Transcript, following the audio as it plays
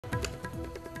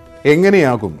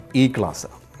എങ്ങനെയാകും ഈ ക്ലാസ്?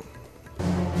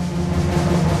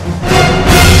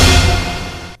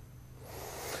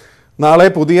 നാളെ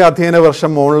പുതിയ അധ്യയന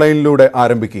വർഷം ഓൺലൈനിലൂടെ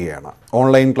ആരംഭിക്കുകയാണ്.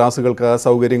 ഓൺലൈൻ ക്ലാസുകൾക്ക്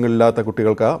സൗകര്യങ്ങളില്ലാത്ത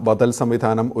കുട്ടികൾക്ക് ബദൽ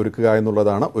സംവിധാനം ഒരുക്കുക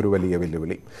എന്നുള്ളതാണ് ഒരു വലിയ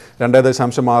വെല്ലുവിളി.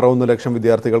 2.61 ലക്ഷം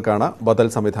വിദ്യാർത്ഥികൾക്കാണ് ബദൽ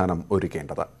സംവിധാനം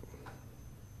ഒരുക്കേണ്ടത്.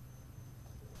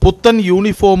 പുത്തൻ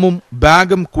യൂണിഫോമും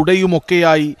ബാഗും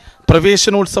കുടയുമൊക്കെയായി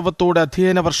പ്രവേശനോത്സവത്തോടെ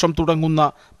അധ്യയന വർഷം തുടങ്ങുന്ന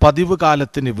പതിവ്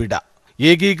കാലത്തിന് വിട.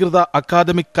 ഏകീകൃത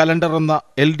അക്കാദമിക് കലണ്ടർ എന്ന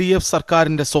LDF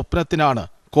സർക്കാരിന്റെ സ്വപ്നത്തിനാണ്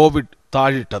കോവിഡ്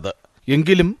താഴിട്ടത്.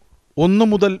 എങ്കിലും 1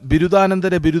 മുതൽ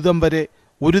ബിരുദാനന്തര ബിരുദം വരെ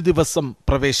ഒരു ദിവസം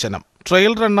പ്രവേശനം.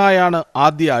 ട്രയൽ റണ്ണായാണ്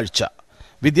ആദ്യ ആഴ്ച.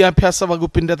 വിദ്യാഭ്യാസ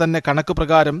വകുപ്പിന്റെ തന്നെ കണക്ക്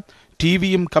പ്രകാരം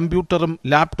ടിവിയും കമ്പ്യൂട്ടറും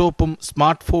ലാപ്ടോപ്പും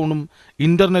സ്മാർട്ട് ഫോണും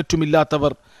ഇന്റർനെറ്റും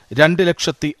ഇല്ലാത്തവർ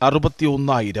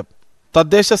 2,61,000.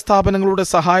 തദ്ദേശ സ്ഥാപനങ്ങളുടെ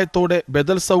സഹായത്തോടെ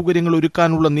ബദൽ സൗകര്യങ്ങൾ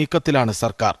ഒരുക്കാനുള്ള നീക്കത്തിലാണ്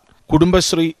സർക്കാർ.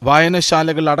 കുടുംബശ്രീ,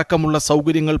 വായനശാലകൾ അടക്കമുള്ള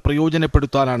സൗകര്യങ്ങൾ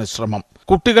പ്രയോജനപ്പെടുത്താനാണ് ശ്രമം.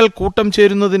 കുട്ടികൾ കൂട്ടം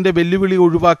ചേരുന്നതിന്റെ വെല്ലുവിളി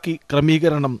ഒഴിവാക്കി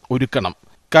ക്രമീകരണം ഒരുക്കണം.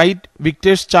 കൈറ്റ്,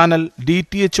 വിക്ടേഴ്സ് ചാനൽ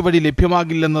DTH വഴി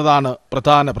ലഭ്യമാകില്ലെന്നതാണ്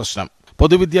പ്രധാന പ്രശ്നം.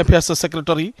 പൊതുവിദ്യാഭ്യാസ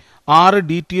സെക്രട്ടറി 6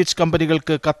 DTH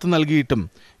കമ്പനികൾക്ക് കത്ത് നൽകിയിട്ടും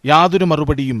യാതൊരു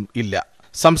മറുപടിയും ഇല്ല.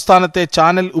 സംസ്ഥാനത്തെ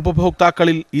ചാനൽ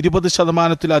ഉപഭോക്താക്കളിൽ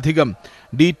 20%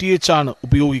 DTH ആണ്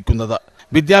ഉപയോഗിക്കുന്നത്.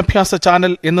 വിദ്യാഭ്യാസ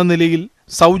ചാനൽ എന്ന നിലയിൽ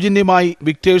സൗജന്യമായി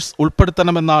വിക്ടേഴ്സ്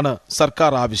ഉൾപ്പെടുത്തണമെന്നാണ്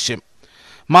സർക്കാർ ആവശ്യം.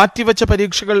 മാറ്റിവെച്ച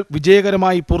പരീക്ഷകൾ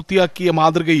വിജയകരമായി പൂർത്തിയാക്കിയ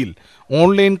മാതൃകയിൽ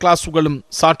ഓൺലൈൻ ക്ലാസുകളും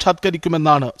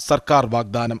സാക്ഷാത്കരിക്കുമെന്നാണ് സർക്കാർ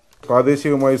വാഗ്ദാനം.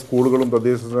 പ്രാദേശികമായി സ്കൂളുകളും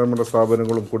തദ്ദേശ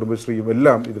സ്ഥാപനങ്ങളും കുടുംബശ്രീയും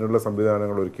എല്ലാം ഇതിനുള്ള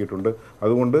സംവിധാനങ്ങൾ ഒരുക്കിയിട്ടുണ്ട്.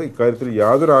 അതുകൊണ്ട് ഇക്കാര്യത്തിൽ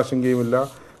യാതൊരു ആശങ്കയുമില്ല.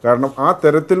 കാരണം ആ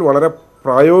തരത്തിൽ വളരെ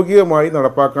പ്രായോഗികമായി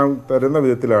നടപ്പാക്കാൻ തരുന്ന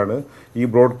വിധത്തിലാണ് ഈ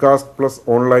broadcast plus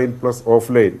online plus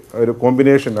offline ഒരു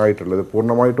കോമ്പിനേഷൻ ആയിട്ടുള്ളത്.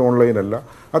 പൂർണ്ണമായിട്ട് ഓൺലൈൻ അല്ല,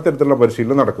 അത്തരത്തിലുള്ള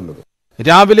പരിശീലനം നടക്കുന്നത്.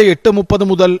 രാവിലെ 8:30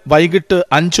 മുതൽ വൈകിട്ട്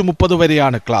 5:30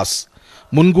 വരെയാണ് ക്ലാസ്.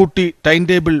 മുൻകൂട്ടി ടൈം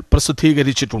ടേബിൾ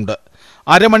പ്രസിദ്ധീകരിച്ചിട്ടുണ്ട്.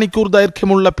 അരമണിക്കൂർ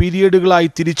ദൈർഘ്യമുള്ള പീരിയഡുകളായി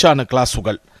തിരിച്ചാണ്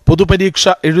ക്ലാസുകൾ. പൊതുപരീക്ഷ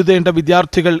എഴുതേണ്ട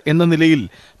വിദ്യാർത്ഥികൾ എന്ന നിലയിൽ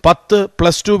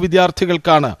 10+2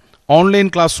 വിദ്യാർത്ഥികൾക്കാണ് ഓൺലൈൻ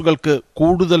ക്ലാസുകൾക്ക്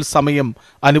കൂടുതൽ സമയം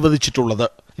അനുവദിച്ചിട്ടുള്ളത്.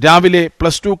 രാവിലെ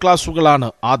 +2 ക്ലാസുകളാണ്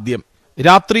ആദ്യം.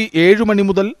 രാത്രി 7 മണി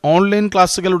മുതൽ ഓൺലൈൻ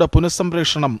ക്ലാസുകളുടെ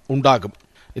പുനഃസംപ്രേഷണം ഉണ്ടാകും.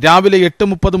 രാവിലെ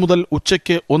 8:30 മുതൽ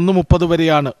ഉച്ചയ്ക്ക് 1:30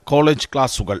 വരെയാണ് കോളേജ്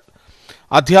ക്ലാസുകൾ.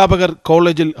 അധ്യാപകർ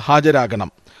കോളേജിൽ ഹാജരാകണം.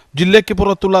 ജില്ലയ്ക്ക്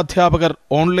പുറത്തുള്ള അധ്യാപകർ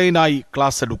ഓൺലൈനായി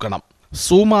ക്ലാസ് എടുക്കണം.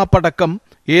 സൂം ആപ്പ് അടക്കം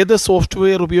ഏത്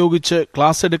സോഫ്റ്റ്വെയർ ഉപയോഗിച്ച്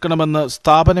ക്ലാസ് എടുക്കണമെന്ന്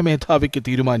സ്ഥാപന മേധാവിക്ക്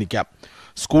തീരുമാനിക്കാം.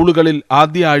 സ്കൂളുകളിൽ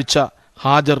ആദ്യ ആഴ്ച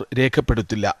ഹാജർ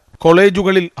രേഖപ്പെടുത്തില്ല.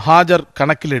 കോളേജുകളിൽ ഹാജർ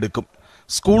കണക്കിലെടുക്കും.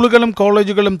 സ്കൂളുകളും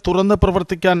കോളേജുകളും തുറന്ന്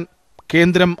പ്രവർത്തിക്കാൻ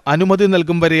കേന്ദ്രം അനുമതി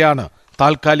നൽകും വരെയാണ്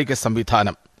താൽക്കാലിക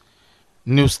സംവിധാനം.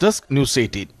 News desk,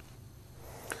 News18.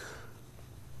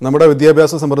 നമ്മുടെ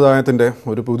വിദ്യാഭ്യാസ സമ്പ്രദായത്തിൻ്റെ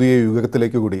ഒരു പുതിയ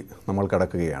യുഗത്തിലേക്ക് കൂടി നമ്മൾ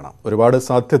കടക്കുകയാണ്. ഒരുപാട്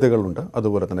സാധ്യതകളുണ്ട്,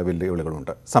 അതുപോലെ തന്നെ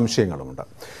വെല്ലുവിളികളുണ്ട്, സംശയങ്ങളുമുണ്ട്.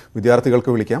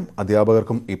 വിദ്യാർത്ഥികൾക്ക് വിളിക്കാം,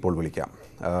 അധ്യാപകർക്കും ഇപ്പോൾ വിളിക്കാം.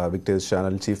 Victers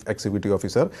channel chief executive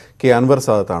officer Anwar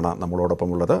സാദത്താണ്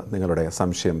നമ്മളോടൊപ്പം ഉള്ളത്. നിങ്ങളുടെ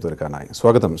സംശയം തീർക്കാനായി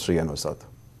സ്വാഗതം ശ്രീ അൻവർ സാദത്ത്.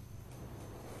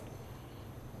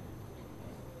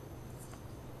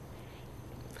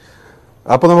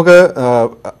 അപ്പോൾ നമുക്ക്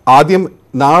ആദ്യം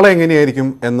നാളെ എങ്ങനെയായിരിക്കും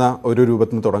എന്ന ഒരു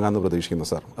രൂപത്തിൽ തുടങ്ങാമെന്ന് പ്രതീക്ഷിക്കുന്നു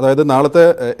സാർ. അതായത് നാളത്തെ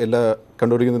എല്ലാ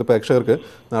കണ്ടുപിടിക്കുന്ന പ്രേക്ഷകർക്ക്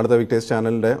നാളത്തെ വിക്ടേഴ്സ്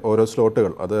ചാനലിൻ്റെ ഓരോ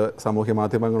സ്ലോട്ടുകൾ അത് സാമൂഹ്യ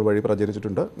മാധ്യമങ്ങൾ വഴി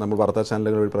പ്രചരിച്ചിട്ടുണ്ട്, നമ്മൾ വാർത്താ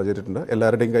ചാനലുകൾ വഴി പ്രചരിച്ചിട്ടുണ്ട്.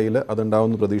 എല്ലാവരുടെയും കയ്യിൽ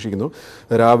അതുണ്ടാവുമെന്ന് പ്രതീക്ഷിക്കുന്നു.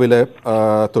 രാവിലെ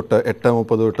തൊട്ട്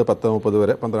 8:30 തൊട്ട് 10:30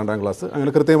 വരെ 12ാം ക്ലാസ്,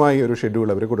 അങ്ങനെ കൃത്യമായി ഒരു ഷെഡ്യൂൾ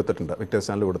അവർ കൊടുത്തിട്ടുണ്ട്, വിക്ടേഴ്സ്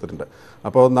ചാനൽ കൊടുത്തിട്ടുണ്ട്.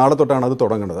 അപ്പോൾ നാളെ തൊട്ടാണ് അത്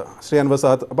തുടങ്ങുന്നത്. ശ്രീ അൻവർ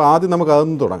സാദത്ത്, അപ്പോൾ ആദ്യം നമുക്ക്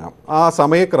അതൊന്ന് തുടങ്ങാം. ആ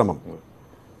സമയക്രമം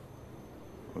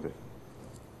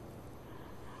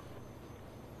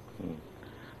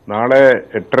നാളെ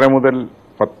 8:30 മുതൽ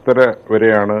 10:30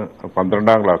 വരെയാണ്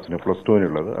 12ാം ക്ലാസ്സിന്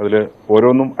 +2-നുള്ളത്. അതിൽ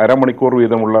ഓരോന്നും അരമണിക്കൂർ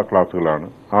വീതമുള്ള ക്ലാസ്സുകളാണ്.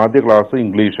 ആദ്യ ക്ലാസ്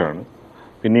ഇംഗ്ലീഷാണ്,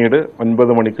 പിന്നീട്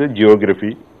 9 മണിക്ക്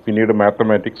ജിയോഗ്രഫി, പിന്നീട്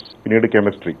മാത്തമാറ്റിക്സ്, പിന്നീട്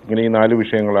കെമിസ്ട്രി. ഇങ്ങനെ ഈ 4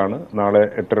 വിഷയങ്ങളാണ് നാളെ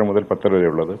 8:30 മുതൽ 10:30 വരെ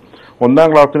ഉള്ളത്. 1ാം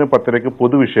ക്ലാസ്സിന് 10:30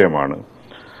 പൊതുവിഷയമാണ്.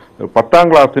 10ാം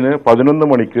ക്ലാസ്സിന് 11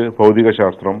 മണിക്ക്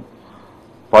ഭൗതികശാസ്ത്രം,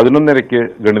 11:30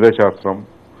 ഗണിതശാസ്ത്രം,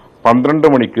 12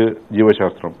 മണിക്ക്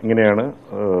ജീവശാസ്ത്രം. ഇങ്ങനെയാണ്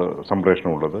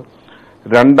സംപ്രേഷണമുള്ളത്.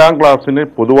 2ാം ക്ലാസ്സിന്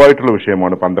പൊതുവായിട്ടുള്ള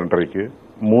വിഷയമാണ് 12:30.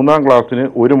 3ാം ക്ലാസ്സിന്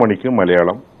 1 മണിക്ക്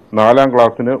മലയാളം, 4ാം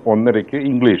ക്ലാസ്സിന് 1:30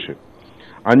 ഇംഗ്ലീഷ്.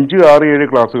 5, 6, 7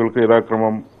 ക്ലാസ്സുകൾക്ക്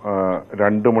യഥാക്രമം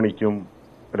 2 മണിക്കും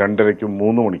 2:30ക്കും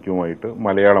 3 മണിക്കുമായിട്ട്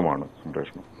മലയാളമാണ്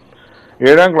സംപ്രേഷണം.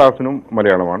 7ാം ക്ലാസ്സിനും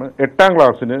മലയാളമാണ്. 8ാം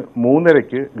ക്ലാസ്സിന്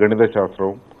 3:30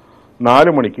 ഗണിതശാസ്ത്രവും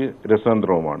 4 മണിക്ക്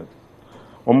രസതന്ത്രവുമാണ്.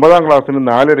 9ാം ക്ലാസ്സിന്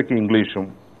 4:30 ഇംഗ്ലീഷും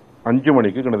 5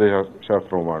 മണിക്ക്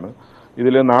ഗണിതശാസ്ത്രവുമാണ്.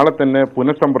 ഇതിൽ നാളെ തന്നെ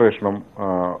പുനഃസംപ്രേഷണം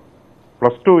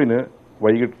 +2-ന്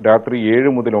വൈകിട്ട് രാത്രി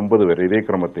 7 മുതൽ 9 വരെ ഇതേ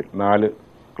ക്രമത്തിൽ 4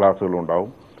 ക്ലാസ്സുകളുണ്ടാവും.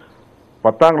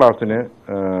 10ാം ക്ലാസ്സിന്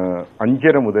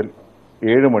 5:30 മുതൽ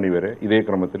 7 മണി വരെ ഇതേ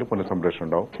ക്രമത്തിൽ പുനഃസംപ്രേഷണം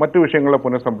ഉണ്ടാവും. മറ്റു വിഷയങ്ങളുടെ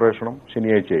പുനഃസംപ്രേഷണം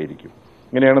ശനിയാഴ്ചയായിരിക്കും.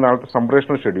 ഇങ്ങനെയാണ് നാളത്തെ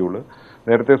സംപ്രേഷണ ഷെഡ്യൂള്.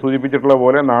 നേരത്തെ സൂചിപ്പിച്ചിട്ടുള്ള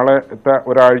പോലെ നാളത്തെ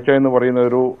ഒരാഴ്ച എന്ന് പറയുന്ന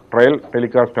ഒരു ട്രയൽ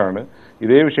ടെലികാസ്റ്റാണ്.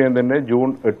 ഇതേ വിഷയം തന്നെ ജൂൺ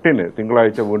 8-ന്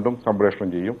തിങ്കളാഴ്ച വീണ്ടും സംപ്രേഷണം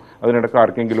ചെയ്യും. അതിനിടയ്ക്ക്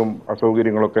ആർക്കെങ്കിലും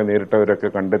അസൗകര്യങ്ങളൊക്കെ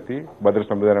നേരിട്ടവരൊക്കെ കണ്ടെത്തി ബദൽ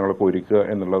സംവിധാനങ്ങളൊക്കെ ഒരുക്കുക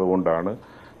എന്നുള്ളത് കൊണ്ടാണ്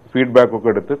ഫീഡ്ബാക്കൊക്കെ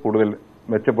എടുത്ത് കൂടുതൽ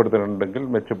മെച്ചപ്പെടുത്തുന്നുണ്ടെങ്കിൽ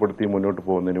മെച്ചപ്പെടുത്തി മുന്നോട്ട്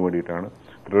പോകുന്നതിന് വേണ്ടിയിട്ടാണ്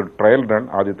ഒരു ട്രയൽ റൺ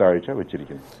ആദ്യത്തെ ആഴ്ച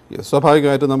വെച്ചിരിക്കുന്നത്.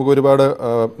 സ്വാഭാവികമായിട്ടും നമുക്ക് ഒരുപാട്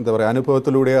എന്താ പറയുക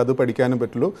അനുഭവത്തിലൂടെ അത് പഠിക്കാനും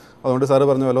പറ്റുള്ളൂ. അതുകൊണ്ട് സാറ്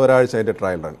പറഞ്ഞ പോലെ ഒരാഴ്ച അതിൻ്റെ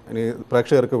ട്രയൽ റൺ. ഇനി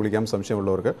പ്രേക്ഷകർക്ക് വിളിക്കാം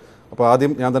സംശയമുള്ളവർക്ക്. അപ്പോൾ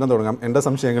ആദ്യം ഞാൻ തന്നെ തുടങ്ങാം, എൻ്റെ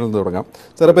സംശയങ്ങളിൽ നിന്ന് തുടങ്ങാം.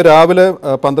 സാർ, ഇപ്പോൾ രാവിലെ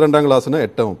 12ാം ക്ലാസ്സിന്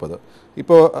 8:30.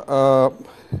 ഇപ്പോൾ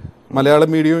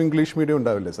മലയാളം മീഡിയവും ഇംഗ്ലീഷ് മീഡിയം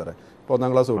ഉണ്ടാവില്ലേ സാറേ? ഇപ്പോൾ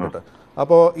 1ാം ക്ലാസ് തൊട്ടിട്ട്.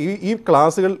 അപ്പോൾ ഈ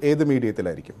ക്ലാസ്സുകൾ ഏത്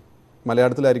മീഡിയത്തിലായിരിക്കും?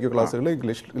 മലയാളത്തിലായിരിക്കും ക്ലാസ്സുകൾ,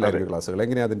 ഇംഗ്ലീഷിലായിരിക്കും ക്ലാസ്സുകൾ?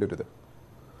 എങ്ങനെയാണ് അതിൻ്റെ ഒരു ഇത്?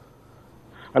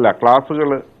 അല്ല, ക്ലാസ്സുകൾ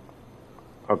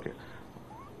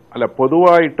അല്ല,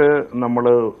 പൊതുവായിട്ട് നമ്മൾ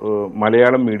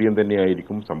മലയാളം മീഡിയം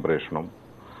തന്നെയായിരിക്കും സംപ്രേഷണം.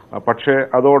 പക്ഷേ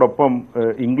അതോടൊപ്പം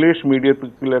ഇംഗ്ലീഷ്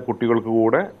മീഡിയത്തിലെ കുട്ടികൾക്ക്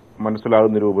കൂടെ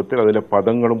മനസ്സിലാകുന്ന രൂപത്തിൽ അതിലെ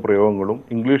പദങ്ങളും പ്രയോഗങ്ങളും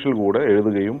ഇംഗ്ലീഷിൽ കൂടെ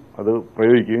എഴുതുകയും അത്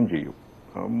പ്രയോഗിക്കുകയും ചെയ്യും.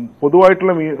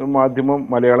 പൊതുവായിട്ടുള്ള മാധ്യമം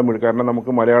മലയാളം മീഡിയം. കാരണം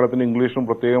നമുക്ക് മലയാളത്തിനും ഇംഗ്ലീഷും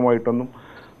പ്രത്യേകമായിട്ടൊന്നും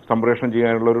സംപ്രേഷണം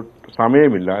ചെയ്യാനുള്ളൊരു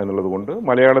സമയമില്ല എന്നുള്ളത് കൊണ്ട്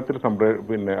മലയാളത്തിൽ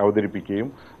അവതരിപ്പിക്കുകയും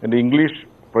അതിൻ്റെ ഇംഗ്ലീഷ്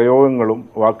പ്രയോഗങ്ങളും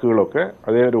വാക്കുകളൊക്കെ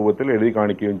അതേ രൂപത്തിൽ എഴുതി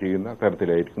കാണിക്കുകയും ചെയ്യുന്ന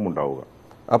തരത്തിലായിരിക്കും ഉണ്ടാവുക.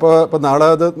 അപ്പോൾ നാളെ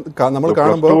അത് നമ്മൾ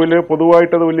കാണുമ്പോൾ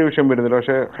പൊതുവായിട്ട് അത് വലിയ വിഷയം വരുന്നില്ല.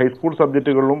 പക്ഷേ ഹൈസ്കൂൾ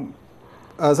സബ്ജക്റ്റുകളിലും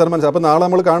സാർ മനസ്സിലായി. അപ്പോൾ നാളെ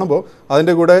നമ്മൾ കാണുമ്പോൾ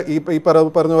അതിൻ്റെ കൂടെ ഈ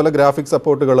പറഞ്ഞ പോലെ ഗ്രാഫിക്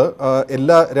സപ്പോർട്ടുകൾ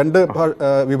എല്ലാ 2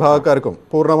 വിഭാഗക്കാർക്കും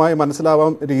പൂർണ്ണമായി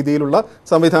മനസ്സിലാവാൻ രീതിയിലുള്ള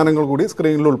സംവിധാനങ്ങൾ കൂടി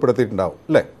സ്ക്രീനിൽ ഉൾപ്പെടുത്തിയിട്ടുണ്ടാവും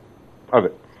അല്ലേ?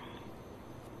 അതെ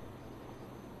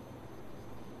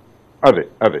അതെ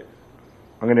അതെ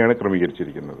അങ്ങനെയാണ്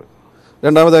ക്രമീകരിച്ചിരിക്കുന്നത്.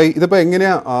 രണ്ടാമതായി, ഇതിപ്പോൾ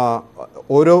എങ്ങനെയാണ്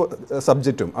ഓരോ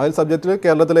സബ്ജക്റ്റും സബ്ജക്റ്റിൽ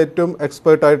കേരളത്തിലെ ഏറ്റവും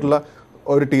എക്സ്പേർട്ട് ആയിട്ടുള്ള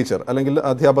ഒരു ടീച്ചർ അല്ലെങ്കിൽ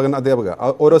അധ്യാപക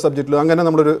ഓരോ സബ്ജക്റ്റിലും അങ്ങനെ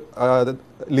നമ്മളൊരു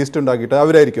ലിസ്റ്റ് ഉണ്ടാക്കിയിട്ട്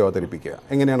അവരായിരിക്കും അവതരിപ്പിക്കുക?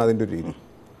 എങ്ങനെയാണ് അതിൻ്റെ ഒരു രീതി?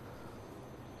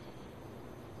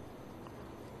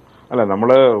 അല്ല, നമ്മൾ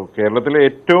കേരളത്തിലെ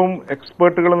ഏറ്റവും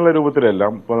എക്സ്പേർട്ടുകൾ എന്നുള്ള രൂപത്തിലല്ല.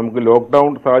 ഇപ്പോൾ നമുക്ക്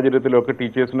ലോക്ക്ഡൌൺ സാഹചര്യത്തിലൊക്കെ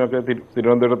ടീച്ചേഴ്സിനൊക്കെ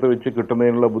തിരുവനന്തപുരത്ത് വെച്ച്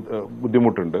കിട്ടുന്നതിനുള്ള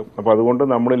ബുദ്ധിമുട്ടുണ്ട്. അപ്പോൾ അതുകൊണ്ട്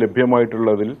നമ്മൾ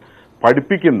ലഭ്യമായിട്ടുള്ളതിൽ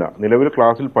നിലവിൽ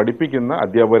ക്ലാസ്സിൽ പഠിപ്പിക്കുന്ന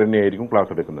അധ്യാപകർ തന്നെയായിരിക്കും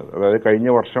ക്ലാസ് എടുക്കുന്നത്. അതായത് കഴിഞ്ഞ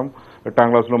വർഷം 8ാം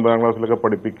ക്ലാസ്സിലും 9ാം ക്ലാസ്സിലൊക്കെ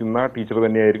പഠിപ്പിക്കുന്ന ടീച്ചർ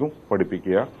തന്നെയായിരിക്കും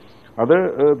പഠിപ്പിക്കുക. അത്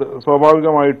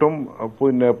സ്വാഭാവികമായിട്ടും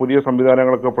പുതിയ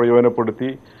സംവിധാനങ്ങളൊക്കെ പ്രയോജനപ്പെടുത്തി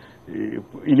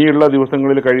ഇനിയുള്ള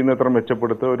ദിവസങ്ങളിൽ കഴിയുന്നത്ര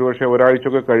മെച്ചപ്പെടുത്തുക. ഒരുപക്ഷെ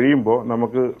ഒരാഴ്ചയൊക്കെ കഴിയുമ്പോൾ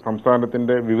നമുക്ക്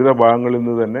സംസ്ഥാനത്തിന്റെ വിവിധ ഭാഗങ്ങളിൽ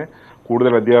നിന്ന് തന്നെ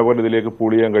കൂടുതൽ അധ്യാപകർ ഇതിലേക്ക്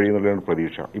പൂൾ ചെയ്യാൻ കഴിയുന്നുള്ളതാണ്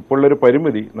പ്രതീക്ഷ. ഇപ്പോഴുള്ളൊരു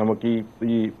പരിമിതി നമുക്ക്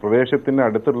ഈ പ്രദേശത്തിന്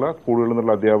അടുത്തുള്ള സ്കൂളുകളിൽ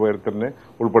നിന്നുള്ള അധ്യാപകരെ തന്നെ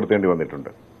ഉൾപ്പെടുത്തേണ്ടി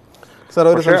വന്നിട്ടുണ്ട്.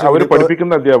 പക്ഷേ അവർ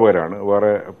പഠിപ്പിക്കുന്ന അധ്യാപകരാണ്,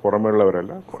 വേറെ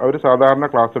പുറമെയുള്ളവരല്ല. അവർ സാധാരണ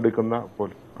ക്ലാസ് എടുക്കുന്ന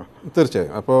പോലെ.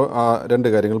 തീർച്ചയായും. അപ്പോൾ 2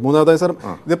 കാര്യങ്ങൾ. മൂന്നാമതായി സാർ,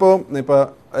 ഇതിപ്പോൾ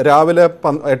രാവിലെ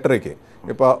 8:30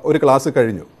 ഇപ്പോൾ ഒരു ക്ലാസ്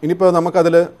കഴിഞ്ഞു. ഇനിയിപ്പോൾ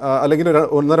നമുക്കതിൽ അല്ലെങ്കിൽ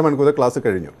 1.5 മണിക്കൂർ ക്ലാസ്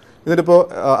കഴിഞ്ഞു. എന്നിട്ടിപ്പോൾ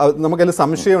നമുക്കതിൽ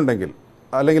സംശയം ഉണ്ടെങ്കിൽ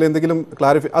അല്ലെങ്കിൽ എന്തെങ്കിലും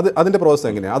അതിൻ്റെ പ്രോസസ്സ്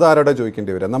എങ്ങനെയാണ്? അത് ആരോടെ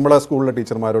ചോദിക്കേണ്ടി വരിക? നമ്മളെ സ്കൂളിലെ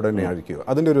ടീച്ചർമാരോട് തന്നെ ആയിരിക്കുമോ?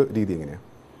 അതിൻ്റെ ഒരു രീതി എങ്ങനെയാണ്?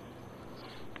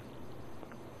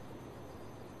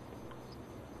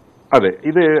 അതെ,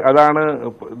 അതാണ്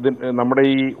നമ്മുടെ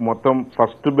ഈ മൊത്തം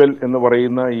ഫസ്റ്റ് ബെൽ എന്ന്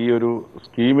പറയുന്ന ഈ ഒരു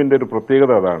സ്കീമിന്റെ ഒരു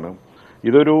പ്രത്യേകത. അതാണ്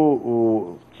ഇതൊരു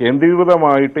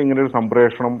കേന്ദ്രീകൃതമായിട്ട് ഇങ്ങനെ ഒരു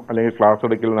സംപ്രേഷണം അല്ലെങ്കിൽ ക്ലാസ്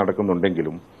എടുക്കൽ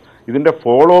നടക്കുന്നുണ്ടെങ്കിലും ഇതിന്റെ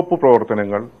ഫോളോ അപ്പ്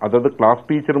പ്രവർത്തനങ്ങൾ അതത് ക്ലാസ്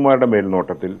ടീച്ചർമാരുടെ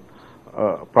മേൽനോട്ടത്തിൽ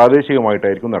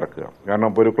പ്രാദേശികമായിട്ടായിരിക്കും നടക്കുക. കാരണം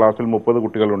ഇപ്പോൾ ഒരു ക്ലാസ്സിൽ 30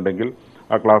 കുട്ടികളുണ്ടെങ്കിൽ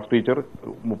ആ ക്ലാസ് ടീച്ചർ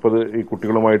 30 ഈ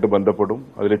കുട്ടികളുമായിട്ട് ബന്ധപ്പെടും.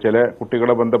 അതിൽ ചില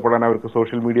കുട്ടികളെ ബന്ധപ്പെടാൻ അവർക്ക്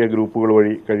സോഷ്യൽ മീഡിയ ഗ്രൂപ്പുകൾ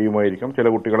വഴി കഴിയുമായിരിക്കും. ചില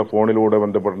കുട്ടികളെ ഫോണിലൂടെ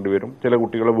ബന്ധപ്പെടേണ്ടി വരും. ചില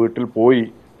കുട്ടികളെ വീട്ടിൽ പോയി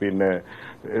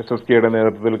SSKയുടെ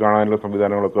നേതൃത്വത്തിൽ കാണാനുള്ള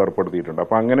സംവിധാനങ്ങളൊക്കെ ഏർപ്പെടുത്തിയിട്ടുണ്ട്.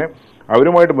 അപ്പം അങ്ങനെ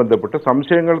അവരുമായിട്ട് ബന്ധപ്പെട്ട്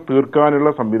സംശയങ്ങൾ തീർക്കാനുള്ള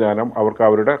സംവിധാനം അവർക്ക്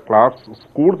അവരുടെ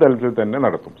സ്കൂൾ തലത്തിൽ തന്നെ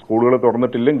നടത്തും. സ്കൂളുകൾ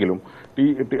തുറന്നിട്ടില്ലെങ്കിലും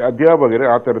അധ്യാപകർ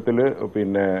ആ തരത്തിൽ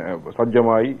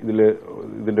സജ്ജമായി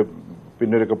ഇതിന്റെ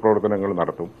പിന്നൊരുക്ക പ്രവർത്തനങ്ങൾ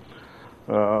നടത്തും.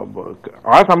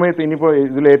 ആ സമയത്ത് ഇനിയിപ്പോൾ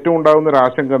ഇതിൽ ഏറ്റവും ഉണ്ടാകുന്ന ഒരു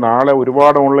ആശങ്ക, നാളെ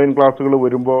ഒരുപാട് ഓൺലൈൻ ക്ലാസ്സുകൾ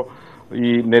വരുമ്പോൾ ഈ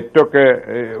നെറ്റൊക്കെ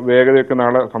വേഗതയൊക്കെ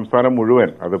നാളെ സംസ്ഥാനം മുഴുവൻ,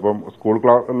 അതിപ്പം സ്കൂൾ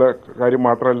ക്ലാസ്സിലെ കാര്യം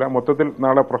മാത്രമല്ല, മൊത്തത്തിൽ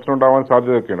നാളെ പ്രശ്നം ഉണ്ടാവാൻ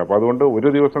സാധ്യതയൊക്കെയാണ്. അപ്പോൾ അതുകൊണ്ട് ഒരു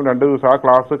ദിവസം 2 ദിവസം ആ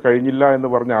ക്ലാസ് കഴിഞ്ഞില്ല എന്ന്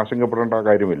പറഞ്ഞ് ആശങ്കപ്പെടേണ്ട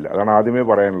കാര്യമില്ല. അതാണ് ആദ്യമേ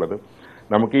പറയാനുള്ളത്.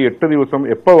 നമുക്ക് ഈ 8 ദിവസം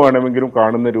എപ്പോൾ വേണമെങ്കിലും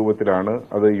കാണുന്ന രൂപത്തിലാണ്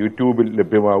അത് യൂട്യൂബിൽ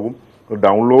ലഭ്യമാകും.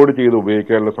 ഡൗൺലോഡ് ചെയ്ത്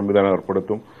ഉപയോഗിക്കാനുള്ള സംവിധാനം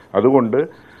ഏർപ്പെടുത്തും. അതുകൊണ്ട്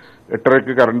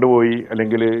 8:30 കറണ്ട് പോയി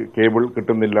അല്ലെങ്കിൽ കേബിൾ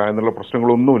കിട്ടുന്നില്ല എന്നുള്ള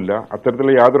പ്രശ്നങ്ങളൊന്നുമില്ല.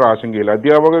 അത്തരത്തിലുള്ള യാതൊരു ആശങ്കയില്ല.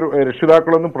 അധ്യാപകർ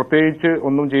രക്ഷിതാക്കളൊന്നും പ്രത്യേകിച്ച്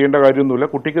ഒന്നും ചെയ്യേണ്ട കാര്യമൊന്നുമില്ല.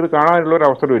 കുട്ടിക്ക് ഇത് കാണാനുള്ള ഒരു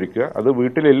അവസരം ഒരുക്കുക. അത്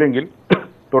വീട്ടിലില്ലെങ്കിൽ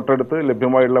തൊട്ടടുത്ത്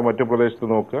ലഭ്യമായുള്ള മറ്റു പ്രദേശത്ത്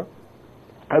നോക്കുക.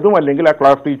 അതും അല്ലെങ്കിൽ ആ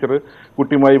ക്ലാസ് ടീച്ചർ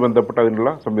കുട്ടിയുമായി ബന്ധപ്പെട്ട്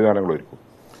അതിനുള്ള സംവിധാനങ്ങൾ ഒരുക്കും.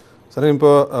 സാറേ,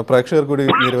 ഇപ്പോൾ പ്രേക്ഷകർ കൂടി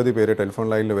നിരവധി പേര് ടെലിഫോൺ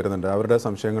ലൈനിൽ വരുന്നുണ്ട്. അവരുടെ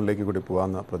സംശയങ്ങളിലേക്ക് കൂടി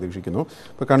പോകാമെന്ന് പ്രതീക്ഷിക്കുന്നു.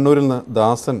 ഇപ്പോൾ കണ്ണൂരിൽ നിന്ന്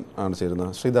ദാസൻ ആണ്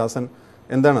ചേരുന്നത്. ശ്രീ ദാസൻ,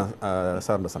 എന്താണ്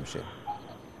സാറിൻ്റെ സംശയം?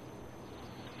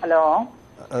 ഹലോ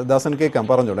ദാസൻ, കേൾക്കാം,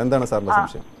 പറഞ്ഞോളൂ. എന്താണ് സാറിൻ്റെ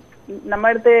സംശയം?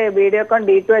 നമ്മുടെ അടുത്ത് വീഡിയോകോൺ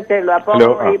D2 വെച്ചേ ഉള്ളൂ. അപ്പൊ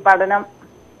ഈ പഠനം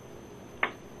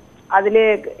അതില്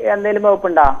എന്തെങ്കിലും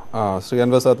വകുപ്പുണ്ടോ? ശ്രീ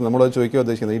അൻവർ സാദത്ത് നമ്മളോട് ചോദിക്കുക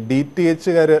ഉദ്ദേശിക്കുന്നത് ഈ DTH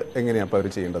എങ്ങനെയാണ് അപ്പോൾ അവർ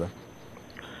ചെയ്യേണ്ടത്?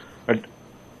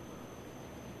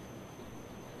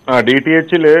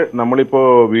 DTH നമ്മളിപ്പോ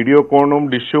വീഡിയോകോണും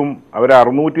ഡിഷും അവർ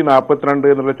 642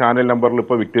 എന്നുള്ള ചാനൽ നമ്പറിൽ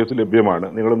ഇപ്പോൾ വിക്ടേഴ്സ് ലഭ്യമാണ്.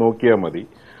 നിങ്ങൾ നോക്കിയാൽ മതി.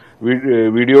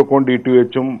 വീഡിയോകോൺ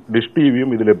DTHും ഡിഷ് ടിവിയും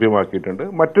ഇത് ലഭ്യമാക്കിയിട്ടുണ്ട്.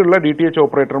 മറ്റുള്ള DTH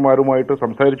ഓപ്പറേറ്റർമാരുമായിട്ട്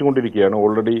സംസാരിച്ചുകൊണ്ടിരിക്കുകയാണ്.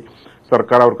 ഓൾറെഡി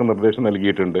സർക്കാർ അവർക്ക് നിർദ്ദേശം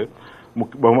നൽകിയിട്ടുണ്ട്.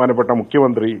 ബഹുമാനപ്പെട്ട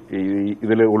മുഖ്യമന്ത്രി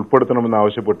ഇതിൽ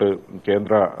ഉൾപ്പെടുത്തണമെന്നാവശ്യപ്പെട്ട്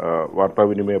കേന്ദ്ര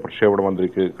വാർത്താവിനിമയ പ്രക്ഷേപണ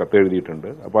മന്ത്രിക്ക് കത്തെഴുതിയിട്ടുണ്ട്.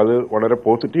 അപ്പോൾ അത് വളരെ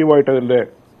പോസിറ്റീവായിട്ട് അതിൻ്റെ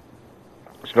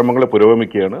ശ്രമങ്ങൾ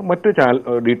പുരോഗമിക്കുകയാണ്. മറ്റ്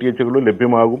DTHകളും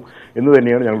ലഭ്യമാകും എന്ന്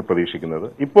തന്നെയാണ് ഞങ്ങൾ പ്രതീക്ഷിക്കുന്നത്.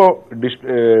 ഇപ്പോൾ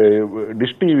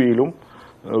ഡിഷ് ടിവിയിലും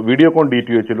വീഡിയോകോൺ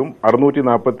DTHലും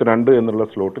 642 എന്നുള്ള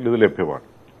സ്ലോട്ടിൽ ഇത് ലഭ്യമാണ്.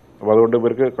 അപ്പോൾ അതുകൊണ്ട്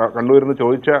ഇവർക്ക് കണ്ണൂരിൽ നിന്ന്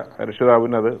ചോദിച്ച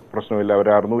രക്ഷിതാവിന് അത് പ്രശ്നമില്ല. അവർ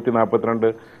 642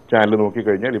 ചാനൽ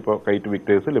നോക്കിക്കഴിഞ്ഞാൽ ഇപ്പോൾ കൈറ്റ്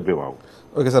വിക്ടേഴ്സ് ലഭ്യമാകും.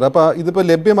 ഓക്കെ സാർ, അപ്പോൾ ഇതിപ്പോൾ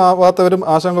ലഭ്യമാവാത്തവരും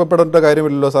ആശങ്കപ്പെടേണ്ട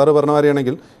കാര്യമില്ലല്ലോ. സാറ് പറഞ്ഞ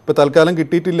മാതിരിയാണെങ്കിൽ ഇപ്പോൾ തൽക്കാലം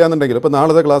കിട്ടിയിട്ടില്ല എന്നുണ്ടെങ്കിലും, ഇപ്പോൾ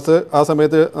നാളത്തെ ക്ലാസ് ആ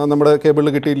സമയത്ത് നമ്മുടെ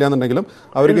കേബിളിൽ കിട്ടിയില്ല എന്നുണ്ടെങ്കിലും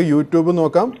അവർക്ക് യൂട്യൂബ്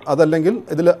നോക്കാം, അതല്ലെങ്കിൽ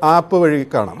ഇതിൽ ആപ്പ് വഴി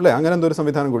കാണാം, അല്ലേ? അങ്ങനെ എന്തൊരു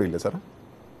സംവിധാനം കൂടി ഇല്ലേ സാർ?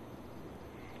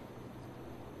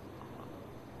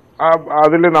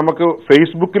 അതിൽ നമുക്ക്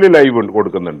ഫേസ്ബുക്കിൽ ലൈവ്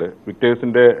കൊടുക്കുന്നുണ്ട്.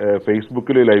 വിക്ടേഴ്സിന്റെ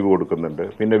ഫേസ്ബുക്കിൽ ലൈവ് കൊടുക്കുന്നുണ്ട്.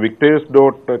 പിന്നെ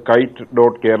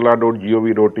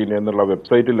victers.kite.kerala.gov.in എന്നുള്ള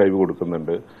വെബ്സൈറ്റിൽ ലൈവ്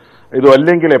കൊടുക്കുന്നുണ്ട്. ഇതും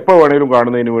അല്ലെങ്കിൽ എപ്പോൾ വേണേലും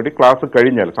കാണുന്നതിന് വേണ്ടി ക്ലാസ്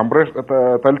കഴിഞ്ഞാൽ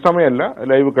തത്സമയമല്ല,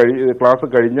 ക്ലാസ്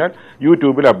കഴിഞ്ഞാൽ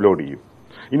യൂട്യൂബിൽ അപ്ലോഡ് ചെയ്യും.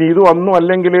 ഇനി ഇത് ഒന്നും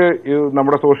അല്ലെങ്കിൽ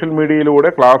നമ്മുടെ സോഷ്യൽ മീഡിയയിലൂടെ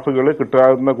ക്ലാസ്സുകൾ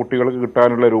കിട്ടാവുന്ന കുട്ടികൾക്ക്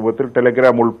കിട്ടാനുള്ള രൂപത്തിൽ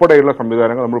ടെലഗ്രാം ഉൾപ്പെടെയുള്ള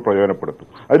സംവിധാനങ്ങൾ നമ്മൾ പ്രയോജനപ്പെടുത്തും.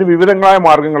 അതിന് വിവിധങ്ങളായ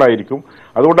മാർഗങ്ങളായിരിക്കും.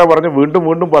 അതുകൊണ്ടാണ്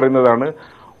വീണ്ടും പറയുന്നതാണ്,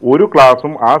 ഒരു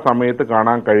ക്ലാസ്സും ആ സമയത്ത്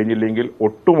കാണാൻ കഴിഞ്ഞില്ലെങ്കിൽ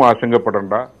ഒട്ടും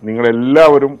ആശങ്കപ്പെടേണ്ട.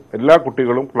 നിങ്ങളെല്ലാവരും, എല്ലാ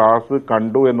കുട്ടികളും ക്ലാസ്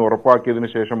കണ്ടു എന്ന് ഉറപ്പാക്കിയതിന്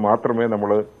ശേഷം മാത്രമേ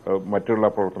നമ്മൾ മറ്റുള്ള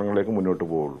പ്രവർത്തനങ്ങളിലേക്ക് മുന്നോട്ട്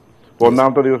പോവുള്ളൂ.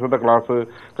 ഒന്നാമത്തെ ദിവസത്തെ ക്ലാസ്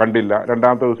കണ്ടില്ല,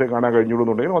 രണ്ടാമത്തെ ദിവസം കാണാൻ കഴിഞ്ഞുള്ളൂ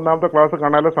എന്നുണ്ടെങ്കിൽ ഒന്നാമത്തെ ക്ലാസ്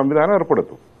കാണാനുള്ള സംവിധാനം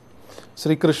ഏർപ്പെടുത്തും.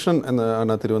 ശ്രീകൃഷ്ണൻ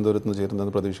എന്നാണ് തിരുവനന്തപുരത്ത് നിന്ന്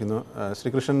ചേരുന്നതെന്ന് പ്രതീക്ഷിക്കുന്നു.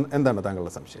 ശ്രീകൃഷ്ണൻ, എന്താണ്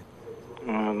താങ്കളുടെ സംശയം?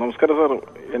 നമസ്കാരം സാർ.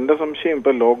 എന്റെ സംശയം,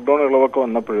 ഇപ്പൊ ലോക്ക്ഡൌൺ ഇളവൊക്കെ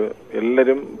വന്നപ്പോൾ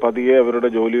എല്ലാവരും പതിയെ അവരുടെ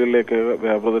ജോലികളിലേക്ക്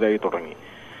വ്യാപൃതരായി തുടങ്ങി.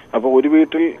 അപ്പൊ ഒരു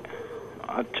വീട്ടിൽ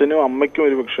അച്ഛനും അമ്മയ്ക്കും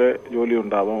ഒരുപക്ഷെ ജോലി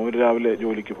ഉണ്ടാവാം. അവർ രാവിലെ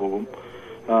ജോലിക്ക് പോകും.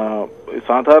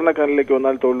 സാധാരണക്കാരിലേക്ക്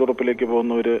വന്നാൽ തൊഴിലുറപ്പിലേക്ക്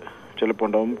പോകുന്നവര് ചിലപ്പോൾ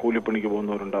ഉണ്ടാവും, കൂലിപ്പണിക്ക്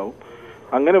പോകുന്നവരുണ്ടാവും.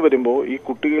 അങ്ങനെ വരുമ്പോൾ ഈ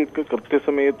കുട്ടികൾക്ക്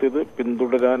കൃത്യസമയത്ത് ഇത്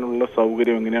പിന്തുടരാനുള്ള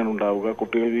സൗകര്യം എങ്ങനെയാണ് ഉണ്ടാവുക?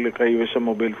 കുട്ടികളിൽ കൈവശം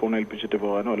മൊബൈൽ ഫോൺ ഏൽപ്പിച്ചിട്ട്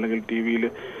പോകാനോ അല്ലെങ്കിൽ TV-യിൽ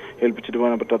ഏൽപ്പിച്ചിട്ട്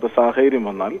പോകാനോ പറ്റാത്ത സാഹചര്യം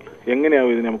വന്നാൽ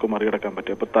എങ്ങനെയാവും ഇതിനെ നമുക്ക് മറികടക്കാൻ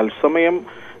പറ്റുക? അപ്പൊ തത്സമയം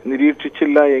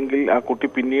നിരീക്ഷിച്ചില്ല എങ്കിൽ ആ കുട്ടി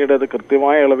പിന്നീട് അത്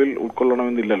കൃത്യമായ അളവിൽ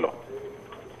ഉൾക്കൊള്ളണമെന്നില്ലല്ലോ.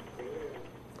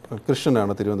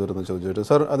 കൃഷ്ണനാണ് തിരുവനന്തപുരത്ത് ചോദിച്ചത്.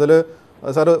 സാർ,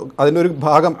 അതിൻ്റെ ഒരു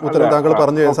ഭാഗം ഉത്തരം താങ്കൾ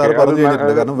പറഞ്ഞു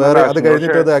കഴിഞ്ഞിട്ടുണ്ട്. കാരണം വേറെ അത്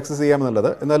കഴിഞ്ഞിട്ട് അത് ആക്സസ്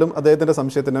ചെയ്യാമെന്നുള്ളത്. എന്നാലും അദ്ദേഹത്തിന്റെ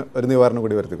സംശയത്തിന് ഒരു നിവാരണം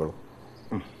കൂടി വരുത്തിക്കോളൂ.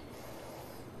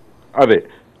 അതെ,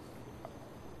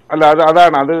 അല്ല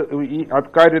അതാണ് ഈ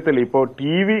അക്കാര്യത്തിൽ ഇപ്പോൾ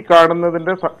TV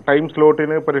കാണുന്നതിന്റെ ടൈം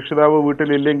സ്ലോട്ടിന് രക്ഷിതാവ്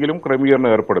വീട്ടിലില്ലെങ്കിലും ക്രമീകരണം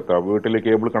ഏർപ്പെടുത്താം. വീട്ടിൽ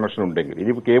കേബിൾ കണക്ഷൻ ഉണ്ടെങ്കിൽ.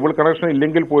 ഇനി കേബിൾ കണക്ഷൻ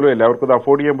ഇല്ലെങ്കിൽ പോലും എല്ലാവർക്കും ഇത്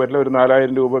അഫോർഡ് ചെയ്യാൻ പറ്റില്ല. ഒരു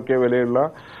 4000 രൂപയ്ക്ക് വിലയുള്ള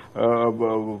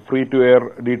ഫ്രീ ടു എയർ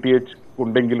DTH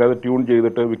ഉണ്ടെങ്കിൽ അത് ട്യൂൺ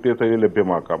ചെയ്തിട്ട് വിക്ടേഴ്സ് അതിൽ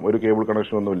ലഭ്യമാക്കാം. ഒരു കേബിൾ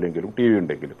കണക്ഷൻ ഒന്നും ഇല്ലെങ്കിലും TV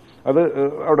ഉണ്ടെങ്കിലും അത്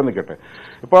അവിടെ നിൽക്കട്ടെ.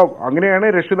 ഇപ്പോൾ അങ്ങനെയാണ്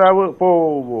രക്ഷിതാവ്. ഇപ്പോൾ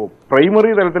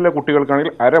പ്രൈമറി തലത്തിലെ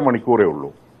കുട്ടികൾക്കാണെങ്കിൽ അരമണിക്കൂറേ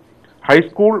ഉള്ളൂ.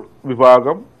 ഹൈസ്കൂൾ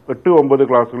വിഭാഗം 8-9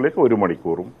 ക്ലാസ്സുകളിലേക്ക് 1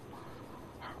 മണിക്കൂറും,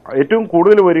 ഏറ്റവും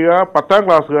കൂടുതൽ വരിക 10ാം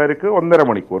ക്ലാസ്സുകാർക്ക് 1.5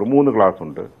 മണിക്കൂർ, 3 ക്ലാസ്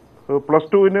ഉണ്ട്.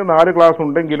 +2-ന് 4 ക്ലാസ്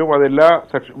ഉണ്ടെങ്കിലും അതെല്ലാ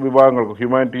വിഭാഗങ്ങൾക്കും,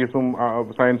 ഹ്യൂമാനിറ്റീസും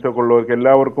സയൻസും ഒക്കെ ഉള്ളവർക്ക്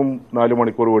എല്ലാവർക്കും 4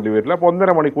 മണിക്കൂർ വേണ്ടി വരില്ല. അപ്പോൾ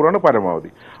 1.5 മണിക്കൂറാണ് പരമാവധി.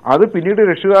 അത് പിന്നീട്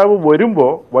രക്ഷിതാവ്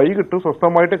വരുമ്പോൾ വൈകിട്ട്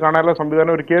സ്വസ്ഥമായിട്ട് കാണാനുള്ള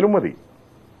സംവിധാനം ഒരുക്കിയാലും മതി.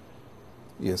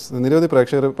 യെസ്, നിരവധി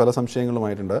പ്രേക്ഷകർ പല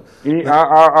സംശയങ്ങളുമായിട്ടുണ്ട്. ഇനി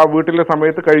ആ വീട്ടിലെ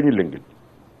സമയത്ത് കഴിഞ്ഞില്ലെങ്കിൽ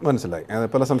മനസ്സിലായി.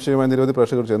 പല സംശയവുമായി നിരവധി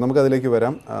പ്രേക്ഷകർ ചെയ്യും. നമുക്ക് അതിലേക്ക്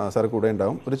വരാം. സാർ കൂടെ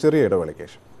ഉണ്ടാവും ഒരു ചെറിയ ഇടവേളയ്ക്ക്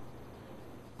ശേഷം.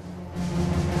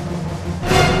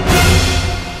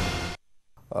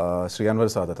 ശ്രീ അൻവർ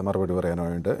സാദത്ത് മറുപടി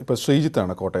പറയാനായിട്ട് ഇപ്പോൾ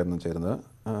ശ്രീജിത്താണ് കോട്ടയത്ത് നിന്ന് ചേരുന്നത്.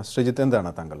 ശ്രീജിത്ത്, എന്താണ്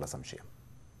താങ്കളുടെ സംശയം?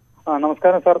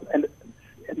 നമസ്കാരം സാർ.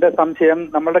 എന്റെ സംശയം,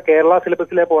 നമ്മുടെ കേരള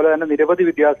സിലബസിലെ പോലെ തന്നെ നിരവധി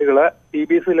വിദ്യാർത്ഥികൾ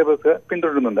CBSE സിലബസ്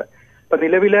പിന്തുടരുന്നുണ്ട്. അപ്പൊ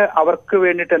നിലവില് അവർക്ക്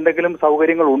വേണ്ടിയിട്ട് എന്തെങ്കിലും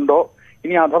സൗകര്യങ്ങൾ ഉണ്ടോ?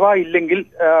 ഇനി അഥവാ ഇല്ലെങ്കിൽ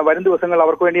വരും ദിവസങ്ങൾ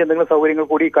അവർക്ക് വേണ്ടി എന്തെങ്കിലും സൗകര്യങ്ങൾ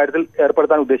കൂടി ഇക്കാര്യത്തിൽ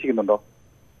ഏർപ്പെടുത്താൻ ഉദ്ദേശിക്കുന്നുണ്ടോ?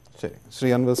 ശരി, ശ്രീ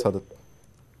അൻവർ സാദത്ത്.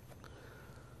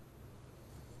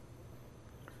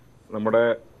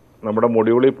 നമ്മുടെ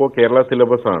മൊഡ്യൂൾ ഇപ്പോൾ കേരള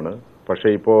സിലബസ് ആണ്. പക്ഷേ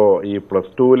ഇപ്പോൾ ഈ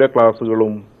 +2-ലെ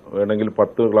ക്ലാസ്സുകളും വേണമെങ്കിൽ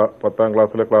 10ാം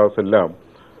ക്ലാസ്സിലെ ക്ലാസ് എല്ലാം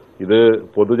ഇത്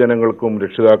പൊതുജനങ്ങൾക്കും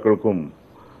രക്ഷിതാക്കൾക്കും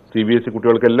CBSE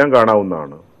കുട്ടികൾക്കെല്ലാം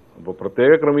കാണാവുന്നതാണ്. അപ്പോൾ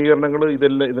പ്രത്യേക ക്രമീകരണങ്ങൾ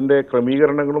ഇതിൻ്റെ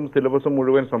ക്രമീകരണങ്ങളും സിലബസും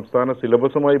മുഴുവൻ സംസ്ഥാന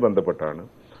സിലബസുമായി ബന്ധപ്പെട്ടാണ്.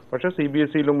 പക്ഷേ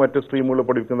CBSEയിലും മറ്റ് സ്ട്രീമുകളിൽ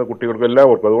പഠിക്കുന്ന കുട്ടികൾക്കും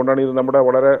എല്ലാവർക്കും, അതുകൊണ്ടാണ് ഇത് നമ്മുടെ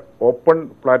വളരെ ഓപ്പൺ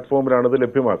പ്ലാറ്റ്ഫോമിലാണ് ഇത്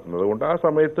ലഭ്യമാക്കുന്നത്. അതുകൊണ്ട് ആ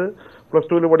സമയത്ത്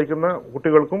 +2 പഠിക്കുന്ന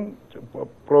കുട്ടികൾക്കും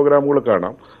പ്രോഗ്രാമുകൾ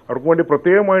കാണാം. അവർക്ക് വേണ്ടി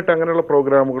പ്രത്യേകമായിട്ട് അങ്ങനെയുള്ള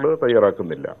പ്രോഗ്രാമുകൾ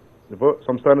തയ്യാറാക്കുന്നില്ല. ഇപ്പോൾ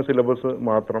സംസ്ഥാന സിലബസ്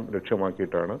മാത്രം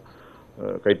ലക്ഷ്യമാക്കിയിട്ടാണ്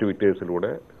കൈറ്റ്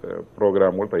വിക്ടേഴ്സിലൂടെ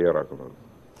പ്രോഗ്രാമുകൾ തയ്യാറാക്കുന്നത്.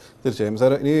 തീർച്ചയായും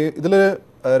സാർ. ഇനി ഇതിൽ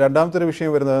രണ്ടാമത്തെ ഒരു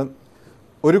വിഷയം വരുന്നത്,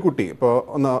 ഒരു കുട്ടി ഇപ്പോൾ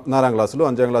 4ാം ക്ലാസ്സിലോ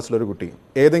 5ാം ക്ലാസ്സിലോ ഒരു കുട്ടി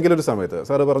ഏതെങ്കിലും ഒരു സമയത്ത്,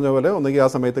 സാറ് പറഞ്ഞ പോലെ ഒന്നുകിൽ ആ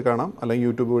സമയത്ത് കാണാം, അല്ലെങ്കിൽ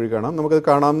യൂട്യൂബ് വഴി കാണാം, നമുക്കത്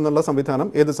കാണാം എന്നുള്ള സംവിധാനം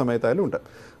ഏത് സമയത്തായാലും ഉണ്ട്.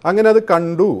 അങ്ങനെ അത്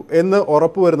കണ്ടു എന്ന്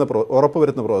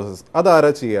ഉറപ്പുവരുത്തുന്ന പ്രോസസ്സ്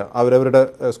അതാരാ ചെയ്യുക? അവരവരുടെ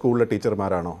സ്കൂളിലെ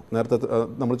ടീച്ചർമാരാണോ? നേരത്തെ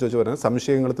നമ്മൾ ചോദിച്ചു പറഞ്ഞാൽ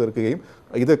സംശയങ്ങൾ തീർക്കുകയും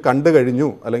ഇത് കണ്ടു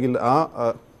കഴിഞ്ഞു അല്ലെങ്കിൽ ആ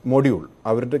മൊഡ്യൂൾ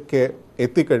അവരുടെ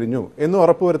എത്തിക്കഴിഞ്ഞു എന്ന്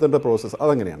ഉറപ്പുവരുത്തേണ്ട പ്രോസസ്സ്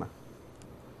അതെങ്ങനെയാണ്?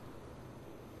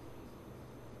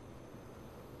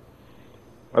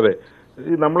 അതെ,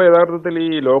 നമ്മൾ യഥാർത്ഥത്തിൽ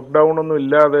ഈ ലോക്ക്ഡൗൺ ഒന്നും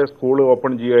ഇല്ലാതെ സ്കൂൾ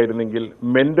ഓപ്പൺ ചെയ്യുമായിരുന്നെങ്കിൽ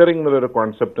മെന്ററിംഗ് എന്നൊരു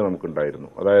കോൺസെപ്റ്റ് നമുക്കുണ്ടായിരുന്നു.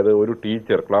 അതായത് ഒരു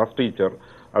ടീച്ചർ, ക്ലാസ് ടീച്ചർ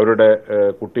അവരുടെ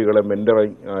കുട്ടികളെ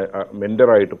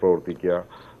മെന്ററായിട്ട് പ്രവർത്തിക്കുക,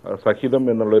 സഹിതം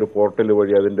എന്നുള്ളൊരു പോർട്ടൽ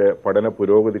വഴി അതിൻ്റെ പഠന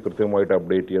പുരോഗതി കൃത്യമായിട്ട്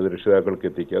അപ്ഡേറ്റ് ചെയ്ത് രക്ഷിതാക്കൾക്ക്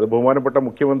എത്തിക്കുക. അത് ബഹുമാനപ്പെട്ട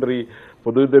മുഖ്യമന്ത്രി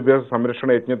പൊതുവിദ്യാഭ്യാസ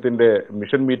സംരക്ഷണ യജ്ഞത്തിൻ്റെ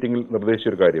മിഷൻ മീറ്റിംഗിൽ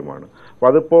നിർദ്ദേശിച്ചൊരു കാര്യമാണ്. അപ്പോൾ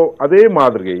അതിപ്പോൾ അതേ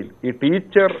മാതൃകയിൽ ഈ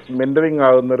ടീച്ചർ മെന്ററിംഗ്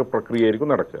ആകുന്ന ഒരു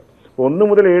പ്രക്രിയയായിരിക്കും നടക്കുക. 1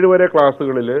 മുതൽ 7 വരെ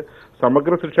ക്ലാസ്സുകളിൽ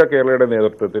സമഗ്ര ശിക്ഷ കേരളയുടെ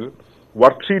നേതൃത്വത്തിൽ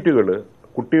വർക്ക്ഷീറ്റുകൾ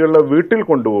കുട്ടികളുടെ വീട്ടിൽ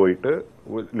കൊണ്ടുപോയിട്ട്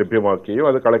ലഭ്യമാക്കുകയും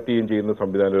അത് കളക്ട് ചെയ്യുകയും ചെയ്യുന്ന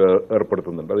സംവിധാനം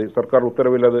ഏർപ്പെടുത്തുന്നുണ്ട്. അത് സർക്കാർ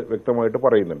ഉത്തരവിൽ അത് വ്യക്തമായിട്ട്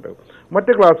പറയുന്നുണ്ട്.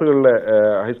 മറ്റ് ക്ലാസ്സുകളിലെ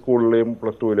ഹൈസ്കൂളിലെയും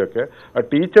 +2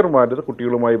 ടീച്ചർമാർ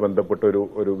കുട്ടികളുമായി ബന്ധപ്പെട്ട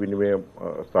ഒരു വിനിമയം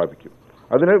സ്ഥാപിക്കും.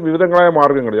 അതിന് വിവിധങ്ങളായ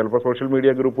മാർഗ്ഗങ്ങൾ, ചിലപ്പോൾ സോഷ്യൽ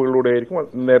മീഡിയ ഗ്രൂപ്പുകളിലൂടെ ആയിരിക്കും.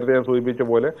 നേരത്തെ ഞാൻ സൂചിപ്പിച്ച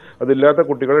പോലെ അതില്ലാത്ത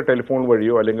കുട്ടികളെ ടെലിഫോൺ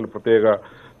വഴിയോ അല്ലെങ്കിൽ പ്രത്യേക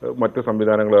മറ്റ്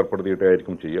സംവിധാനങ്ങൾ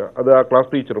ഏർപ്പെടുത്തിയിട്ടായിരിക്കും ചെയ്യുക. അത് ആ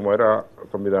ക്ലാസ് ടീച്ചർമാർ ആ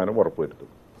സംവിധാനം ഉറപ്പുവരുത്തും.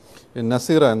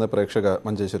 നസീറ എന്ന പ്രേക്ഷക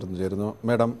മഞ്ചേശ്വരത്ത് ചേരുന്നു.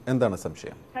 മാഡം, എന്താണ്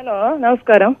സംശയം? ഹലോ,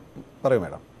 നമസ്കാരം. പറയൂ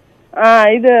മാഡം.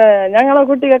 ഇത് ഞങ്ങളെ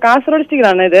കുട്ടികൾ കാസർഗോഡ്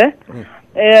ഡിസ്ട്രിക്റ്റിലാണ്. ഇത്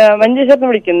മഞ്ചേശ്വരത്ത്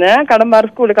വിളിക്കുന്നത് കടമ്പാർ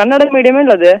സ്കൂൾ കന്നഡ മീഡിയം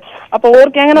ഉള്ളത്. അപ്പൊ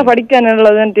ഓർക്ക് എങ്ങനെ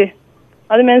പഠിക്കാനുള്ളത് എന്നിട്ട്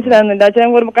അത് മനസ്സിലാകുന്നില്ല.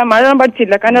 മലയാളം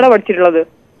പഠിച്ചില്ല, കന്നഡ പഠിച്ചിട്ടുള്ളത്.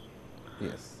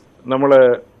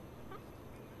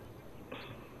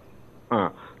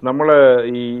 നമ്മള്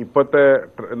ഈ ഇപ്പോഴത്തെ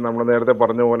നമ്മൾ നേരത്തെ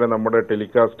പറഞ്ഞ പോലെ നമ്മുടെ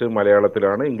ടെലികാസ്റ്റ്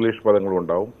മലയാളത്തിലാണ്, ഇംഗ്ലീഷ് പദങ്ങളും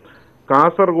ഉണ്ടാവും.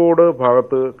 കാസർഗോഡ്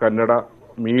ഭാഗത്ത് കന്നഡ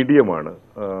മീഡിയമാണ്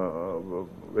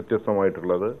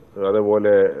വ്യത്യസ്തമായിട്ടുള്ളത്.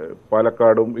 അതേപോലെ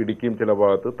പാലക്കാടും ഇടുക്കിയും ചില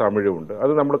ഭാഗത്ത് തമിഴുമുണ്ട്.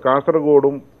 അത് നമ്മൾ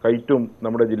കാസർഗോഡും കൈറ്റും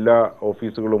നമ്മുടെ ജില്ലാ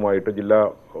ഓഫീസുകളുമായിട്ട് ജില്ലാ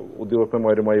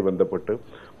ഉദ്യോഗസ്ഥന്മാരുമായി ബന്ധപ്പെട്ട്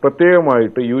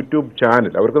പ്രത്യേകമായിട്ട് യൂട്യൂബ്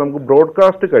ചാനൽ, അവർക്ക് നമുക്ക്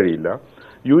ബ്രോഡ്കാസ്റ്റ് കഴിയില്ല,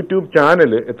 യൂട്യൂബ്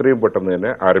ചാനൽ എത്രയും പെട്ടെന്ന്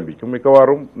തന്നെ ആരംഭിക്കും.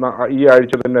 മിക്കവാറും ഈ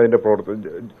ആഴ്ച തന്നെ അതിൻ്റെ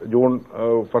ജൂൺ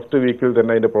ഫസ്റ്റ് വീക്കിൽ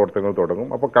തന്നെ അതിൻ്റെ പ്രവർത്തനങ്ങൾ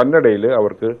തുടങ്ങും. അപ്പോൾ കന്നഡയിൽ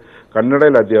അവർക്ക്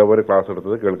കന്നഡയിൽ അധ്യാപകർ ക്ലാസ്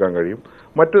എടുത്തത് കേൾക്കാൻ കഴിയും.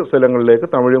 മറ്റ് സ്ഥലങ്ങളിലേക്ക്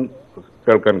തമിഴും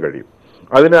കേൾക്കാൻ കഴിയും.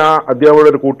 അതിന് ആ അധ്യാപകരുടെ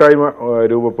ഒരു കൂട്ടായ്മ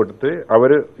രൂപപ്പെടുത്തി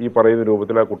അവർ ഈ പറയുന്ന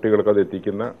രൂപത്തിൽ ആ കുട്ടികൾക്ക് അത്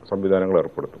എത്തിക്കുന്ന സംവിധാനങ്ങൾ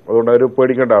ഏർപ്പെടുത്തും. അതുകൊണ്ട് അവർ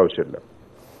പേടിക്കേണ്ട ആവശ്യമില്ല.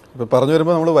 ഇപ്പോൾ പറഞ്ഞു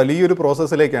വരുമ്പോൾ നമ്മൾ വലിയൊരു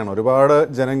പ്രോസസ്സിലേക്കാണ്, ഒരുപാട്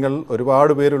ജനങ്ങൾ,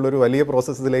 ഒരുപാട് പേരുള്ളൊരു വലിയ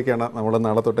പ്രോസസ്സിലേക്കാണ് നമ്മൾ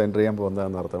നാളെ തൊട്ട് എൻ്റർ ചെയ്യാൻ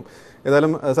പോകുന്നതെന്ന് അർത്ഥം.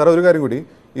 ഏതായാലും സാർ ഒരു കാര്യം കൂടി,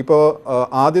 ഇപ്പോൾ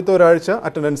ആദ്യത്തെ ഒരാഴ്ച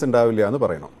അറ്റൻഡൻസ് ഉണ്ടാവില്ല എന്ന്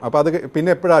പറയണം. അപ്പോൾ അത്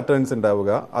പിന്നെ എപ്പോഴാണ് അറ്റൻഡൻസ്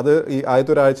ഉണ്ടാവുക? അത് ഈ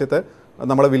ആദ്യത്തെ ഒരാഴ്ചത്തെ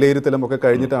നമ്മളെ വിലയിരുത്തലും ഒക്കെ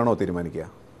കഴിഞ്ഞിട്ടാണോ തീരുമാനിക്കുക?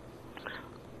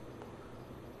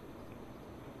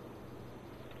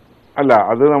 അല്ല,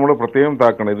 അത് നമ്മൾ പ്രത്യേകം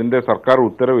താക്കണം. ഇതിൻ്റെ സർക്കാർ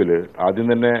ഉത്തരവിൽ ആദ്യം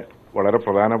തന്നെ വളരെ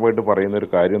പ്രധാനമായിട്ട് പറയുന്ന ഒരു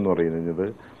കാര്യം എന്ന് പറയുന്നത്,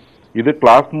 ഇത്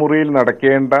ക്ലാസ് മുറിയിൽ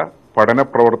നടക്കേണ്ട പഠന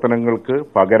പ്രവർത്തനങ്ങൾക്ക്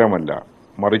പകരമല്ല,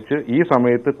 മറിച്ച് ഈ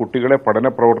സമയത്ത് കുട്ടികളെ പഠന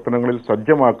പ്രവർത്തനങ്ങളിൽ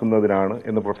സജ്ജമാക്കുന്നതിനാണ്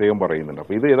എന്ന് പ്രത്യേകം പറയുന്നുണ്ട്.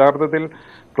 അപ്പോൾ ഇത് യഥാർത്ഥത്തിൽ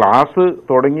ക്ലാസ്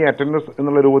തുടങ്ങി അറ്റൻഡൻസ്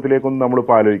എന്നുള്ള രൂപത്തിലേക്കൊന്നും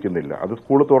നമ്മളിപ്പോൾ ആലോചിക്കുന്നില്ല. അത്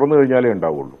സ്കൂൾ തുറന്നു കഴിഞ്ഞാലേ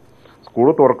ഉണ്ടാവുള്ളൂ. സ്കൂൾ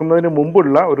തുറക്കുന്നതിന്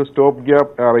മുമ്പുള്ള ഒരു സ്റ്റോപ്പ്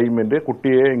ഗ്യാപ്പ് അറേഞ്ച്മെന്റ്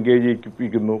കുട്ടിയെ എൻഗേജ്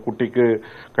ചെയ്യിപ്പിക്കുന്നു. കുട്ടിക്ക്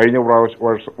കഴിഞ്ഞ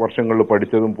വർഷങ്ങളിൽ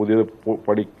പഠിച്ചതും പുതിയത്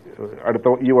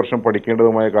അടുത്ത ഈ വർഷം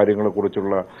പഠിക്കേണ്ടതുമായ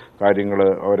കാര്യങ്ങളെക്കുറിച്ചുള്ള കാര്യങ്ങൾ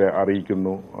അവരെ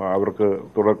അറിയിക്കുന്നു. അവർക്ക്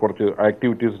കുറച്ച്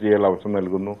ആക്ടിവിറ്റീസ് ചെയ്യാനുള്ള അവസരം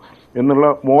നൽകുന്നു എന്നുള്ള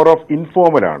മോർ ഓഫ്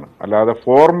ഇൻഫോർമലാണ്. അല്ലാതെ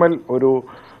ഫോർമൽ ഒരു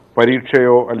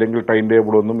പരീക്ഷയോ അല്ലെങ്കിൽ ടൈം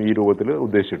ടേബിളോ ഒന്നും ഈ രൂപത്തിൽ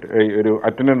ഒരു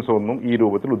അറ്റൻഡൻസോ ഒന്നും ഈ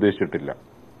രൂപത്തിൽ ഉദ്ദേശിച്ചിട്ടില്ല.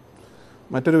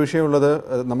 മറ്റൊരു വിഷയമുള്ളത്,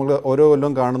 നമ്മൾ ഓരോ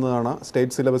കൊല്ലം കാണുന്നതാണ്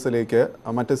സ്റ്റേറ്റ് സിലബസിലേക്ക്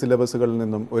മറ്റ് സിലബസുകളിൽ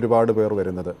നിന്നും ഒരുപാട് പേർ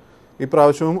വരുന്നത്.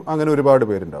 ഇപ്രാവശ്യവും അങ്ങനെ ഒരുപാട്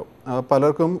പേരുണ്ടാവും.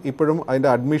 പലർക്കും ഇപ്പോഴും അതിൻ്റെ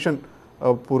അഡ്മിഷൻ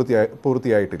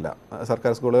പൂർത്തിയായിട്ടില്ല.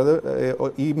 സർക്കാർ സ്കൂളുകൾ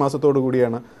ഈ മാസത്തോടു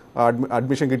കൂടിയാണ്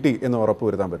അഡ്മിഷൻ കിട്ടി എന്ന് ഉറപ്പ്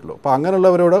വരുത്താൻ പറ്റുള്ളൂ. അപ്പോൾ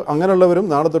അങ്ങനെയുള്ളവരും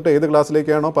നാളെ തൊട്ട് ഏത്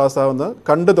ക്ലാസ്സിലേക്കാണോ പാസ്സാവുന്നത്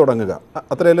കണ്ടു തുടങ്ങുക,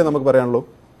 അത്രയല്ലേ നമുക്ക് പറയാനുള്ളൂ?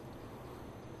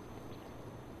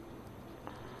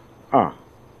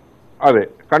 അതെ,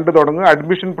 കണ്ടു തുടങ്ങുക.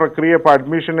 അഡ്മിഷൻ പ്രക്രിയ, ഇപ്പോൾ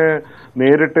അഡ്മിഷന്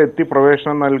നേരിട്ട് എത്തി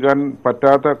പ്രവേശനം നൽകാൻ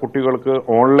പറ്റാത്ത കുട്ടികൾക്ക്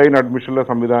ഓൺലൈൻ അഡ്മിഷനുള്ള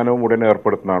സംവിധാനവും ഉടനെ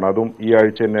ഏർപ്പെടുത്തുന്നതാണ്. അതും ഈ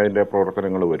ആഴ്ച തന്നെ അതിൻ്റെ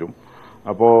പ്രവർത്തനങ്ങൾ വരും.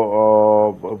 അപ്പോൾ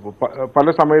പല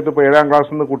സമയത്ത് ഇപ്പോൾ 7ാം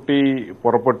ക്ലാസ്സിൽ നിന്ന് കുട്ടി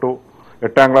പുറപ്പെട്ടു,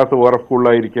 8ാം ക്ലാസ് വേറെ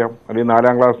സ്കൂളിലായിരിക്കാം, അല്ലെങ്കിൽ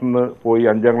 4ാം ക്ലാസ്സിൽ നിന്ന് പോയി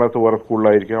 5ാം ക്ലാസ് വേറെ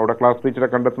സ്കൂളിലായിരിക്കാം. അവിടെ ക്ലാസ് ടീച്ചറെ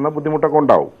കണ്ടെത്തുന്ന ബുദ്ധിമുട്ടൊക്കെ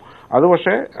ഉണ്ടാവും. അത്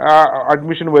പക്ഷേ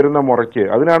അഡ്മിഷൻ വരുന്ന മുറയ്ക്ക്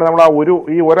അതിനാണ് നമ്മൾ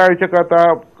ഈ ഒരാഴ്ചക്കകത്ത്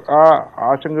ആ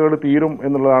ആശങ്കകൾ തീരും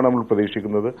എന്നുള്ളതാണ് നമ്മൾ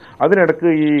പ്രതീക്ഷിക്കുന്നത്. അതിനിടയ്ക്ക്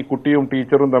ഈ കുട്ടിയും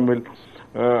ടീച്ചറും തമ്മിൽ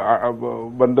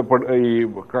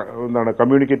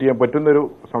കമ്മ്യൂണിക്കേറ്റ് ചെയ്യാൻ പറ്റുന്നൊരു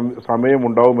സമയം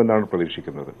ഉണ്ടാവുമെന്നാണ്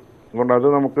പ്രതീക്ഷിക്കുന്നത്. അതുകൊണ്ട് അത്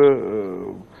നമുക്ക്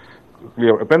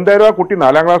ക്ലിയർ. ഇപ്പം എന്തായാലും ആ കുട്ടി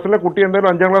 4ാം ക്ലാസ്സിലെ കുട്ടി എന്തായാലും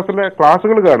 5ാം ക്ലാസ്സിലെ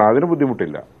ക്ലാസ്സുകൾ കാണാം, അതിന്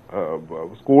ബുദ്ധിമുട്ടില്ല.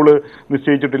 സ്കൂള്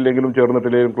നിശ്ചയിച്ചിട്ടില്ലെങ്കിലും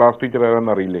ചേർന്നിട്ടില്ലെങ്കിലും ക്ലാസ് ടീച്ചർ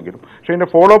ആകാമെന്ന് അറിയില്ലെങ്കിലും. പക്ഷേ അതിൻ്റെ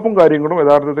ഫോളോ അപ്പും കാര്യങ്ങളും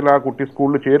യഥാർത്ഥത്തിൽ ആ കുട്ടി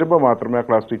സ്കൂളിൽ ചേരുമ്പോൾ മാത്രമേ ആ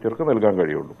ക്ലാസ് ടീച്ചർക്ക് നൽകാൻ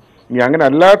കഴിയുള്ളൂ. ഇനി അങ്ങനെ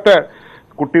അല്ലാത്ത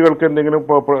കുട്ടികൾക്ക് എന്തെങ്കിലും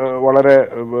വളരെ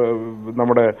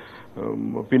നമ്മുടെ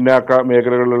പിന്നാക്ക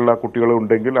മേഖലകളിലുള്ള കുട്ടികൾ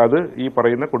ഉണ്ടെങ്കിൽ അത് ഈ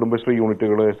പറയുന്ന കുടുംബശ്രീ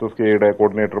യൂണിറ്റുകൾ, SSKയുടെ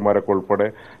കോർഡിനേറ്റർമാരൊക്കെ ഉൾപ്പെടെ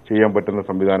ചെയ്യാൻ പറ്റുന്ന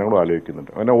സംവിധാനങ്ങളും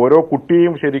ആലോചിക്കുന്നുണ്ട്. അങ്ങനെ ഓരോ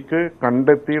കുട്ടിയും ശരിക്ക്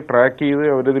കണ്ടെത്തി ട്രാക്ക് ചെയ്ത്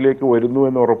അവരിതിലേക്ക് വരുന്നു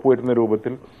എന്ന് ഉറപ്പുവരുന്ന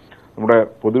രൂപത്തിൽ നമ്മുടെ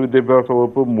പൊതുവിദ്യാഭ്യാസ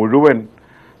വകുപ്പ് മുഴുവൻ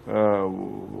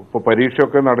ഇപ്പോൾ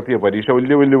പരീക്ഷയൊക്കെ നടത്തിയ പരീക്ഷ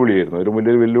വലിയ വെല്ലുവിളിയായിരുന്നു. ഒരു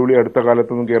വലിയ വെല്ലുവിളി അടുത്ത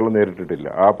കാലത്തൊന്നും കേരളം നേരിട്ടിട്ടില്ല.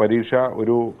 ആ പരീക്ഷ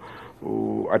ഒരു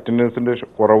അറ്റൻഡൻസിന്റെ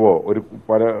കുറവോ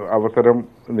പല അവസരം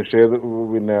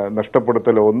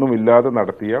നഷ്ടപ്പെടുത്തലോ ഒന്നുമില്ലാതെ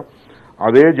നടത്തിയ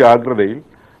അതേ ജാഗ്രതയിൽ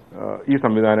ഈ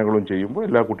സംവിധാനങ്ങളും ചെയ്യുമ്പോൾ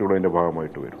എല്ലാ കുട്ടികളും അതിന്റെ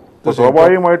ഭാഗമായിട്ട് വരും. അപ്പോൾ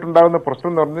സ്വാഭാവികമായിട്ടുണ്ടാകുന്ന പ്രശ്നം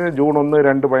എന്ന് പറഞ്ഞാൽ June 1,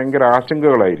 2 ഭയങ്കര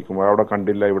ആശങ്കകളായിരിക്കും. അവിടെ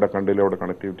കണ്ടില്ല, ഇവിടെ കണ്ടില്ല, അവിടെ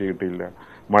കണക്ടിവിറ്റി കിട്ടിയില്ല,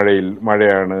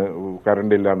 മഴയാണ്,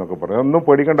 കറണ്ട് ഇല്ല എന്നൊക്കെ പറഞ്ഞു. ഒന്നും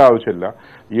പേടിക്കേണ്ട ആവശ്യമില്ല.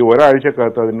 ഈ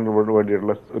ഒരാഴ്ചക്കകത്ത് അതിന്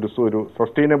വേണ്ടിയിട്ടുള്ള ഒരു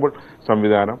സസ്റ്റൈനബിൾ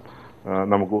സംവിധാനം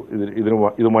നമുക്ക്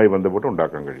ഇതുമായി ബന്ധപ്പെട്ട്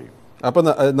ഉണ്ടാക്കാൻ കഴിയും. അപ്പം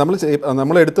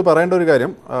നമ്മൾ എടുത്ത് പറയേണ്ട ഒരു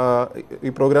കാര്യം, ഈ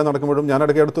പ്രോഗ്രാം നടക്കുമ്പോഴും ഞാൻ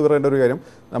എടുത്ത് പറയേണ്ട ഒരു കാര്യം,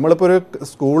 നമ്മളിപ്പോൾ ഒരു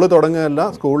സ്കൂള് തുടങ്ങുകയല്ല,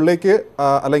 സ്കൂളിലേക്ക്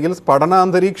അല്ലെങ്കിൽ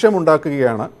പഠനാന്തരീക്ഷം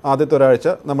ഉണ്ടാക്കുകയാണ് ആദ്യത്തെ ഒരാഴ്ച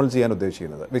നമ്മൾ ചെയ്യാൻ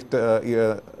ഉദ്ദേശിക്കുന്നത്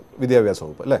വിദ്യാഭ്യാസ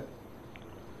വകുപ്പ്, അല്ലേ?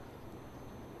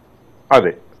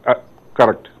 അതെ,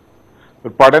 കറക്റ്റ്.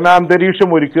 പഠനാന്തരീക്ഷം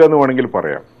ഒരുക്കുക എന്ന് വേണമെങ്കിൽ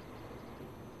പറയാം.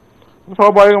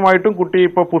 സ്വാഭാവികമായിട്ടും കുട്ടി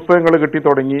ഇപ്പോൾ പുസ്തകങ്ങൾ കിട്ടി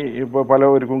തുടങ്ങി, ഇപ്പോൾ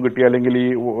പലവർക്കും കിട്ടി, അല്ലെങ്കിൽ ഈ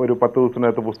ഒരു 10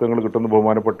 ദിവസത്തിനകത്ത് പുസ്തകങ്ങൾ കിട്ടുന്ന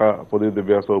ബഹുമാനപ്പെട്ട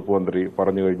പൊതുവിദ്യാഭ്യാസ വകുപ്പ് മന്ത്രി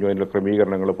പറഞ്ഞു കഴിഞ്ഞു. അതിൻ്റെ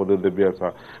ക്രമീകരണങ്ങൾ പൊതുവിദ്യാഭ്യാസ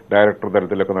ഡയറക്ടർ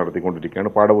തലത്തിലൊക്കെ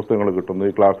നടത്തിക്കൊണ്ടിരിക്കുകയാണ്. പാഠപുസ്തകങ്ങൾ കിട്ടുന്നു,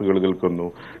 ഈ ക്ലാസ്സുകൾ കേൾക്കുന്നു,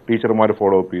 ടീച്ചർമാർ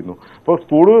ഫോളോ അപ്പ് ചെയ്യുന്നു. അപ്പോൾ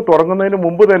സ്കൂൾ തുടങ്ങുന്നതിന്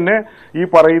മുമ്പ് തന്നെ ഈ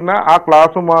പറയുന്ന ആ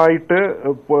ക്ലാസ്സുമായിട്ട്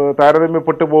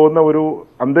താരതമ്യപ്പെട്ടു പോകുന്ന ഒരു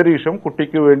അന്തരീക്ഷം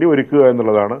കുട്ടിക്ക് വേണ്ടി ഒരുക്കുക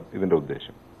എന്നുള്ളതാണ് ഇതിൻ്റെ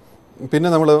ഉദ്ദേശം. പിന്നെ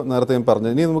നമ്മൾ നേരത്തെ പറഞ്ഞു,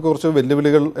 ഇനി നമുക്ക് കുറച്ച്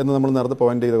വെല്ലുവിളികൾ എന്ന് നമ്മൾ നേരത്തെ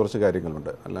പോയിന്റ് ചെയ്ത കുറച്ച്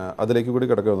കാര്യങ്ങളുണ്ട്, അല്ല അതിലേക്ക് കൂടി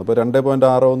കിടക്കുന്നു. ഇപ്പോൾ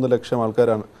 2.61 ലക്ഷം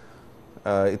ആൾക്കാരാണ്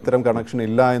ഇത്തരം കണക്ഷൻ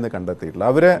ഇല്ല എന്ന് കണ്ടെത്തിയിട്ടുള്ളത്.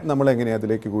 അവരെ നമ്മൾ എങ്ങനെയാണ്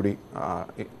അതിലേക്ക് കൂടി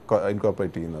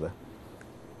ഇൻകോർപ്പറേറ്റ് ചെയ്യുന്നത്?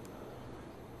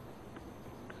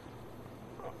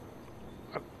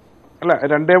 അല്ല,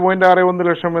 2.61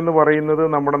 ലക്ഷം എന്ന് പറയുന്നത്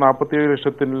നമ്മുടെ 47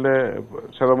 ലക്ഷത്തിൻ്റെ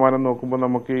ശതമാനം നോക്കുമ്പോൾ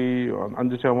നമുക്ക് ഈ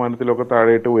 5%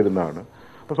 താഴെയിട്ട് വരുന്നതാണ്.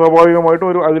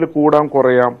 സ്വാഭാവികമായിട്ടും അതിൽ കൂടാം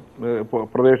കുറയാം,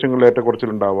 പ്രദേശങ്ങളിൽ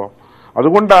ഏറ്റക്കുറച്ചിലുണ്ടാവാം.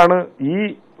 അതുകൊണ്ടാണ് ഈ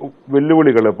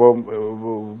വെല്ലുവിളികൾ ഇപ്പം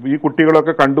ഈ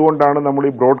കുട്ടികളൊക്കെ കണ്ടുകൊണ്ടാണ് നമ്മൾ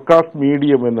ഈ ബ്രോഡ്കാസ്റ്റ്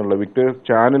മീഡിയം എന്നുള്ള വിക്ടേഴ്സ്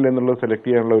ചാനൽ എന്നുള്ളത് സെലക്ട്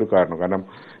ചെയ്യാനുള്ള ഒരു കാരണം. കാരണം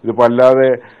ഇതിപ്പോൾ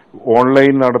അല്ലാതെ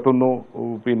ഓൺലൈൻ നടത്തുന്നു,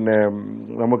 പിന്നെ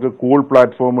നമുക്ക് കൂൾ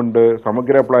പ്ലാറ്റ്ഫോം ഉണ്ട്,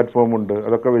 സമഗ്ര പ്ലാറ്റ്ഫോം ഉണ്ട്.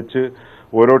 അതൊക്കെ വെച്ച്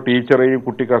ഓരോ ടീച്ചറെയും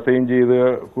കുട്ടിക്ക് അസൈൻ ചെയ്ത്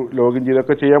ലോഗിൻ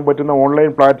ചെയ്തൊക്കെ ചെയ്യാൻ പറ്റുന്ന ഓൺലൈൻ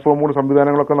പ്ലാറ്റ്ഫോമുകളും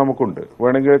സംവിധാനങ്ങളൊക്കെ നമുക്കുണ്ട്.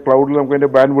 വേണമെങ്കിൽ ക്ലൗഡിൽ നമുക്ക് അതിൻ്റെ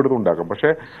ബാൻഡ് വിഡ്ത്ത് ഉണ്ടാക്കാം. പക്ഷേ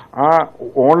ആ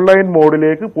ഓൺലൈൻ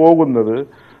മോഡിലേക്ക് പോകുന്നത്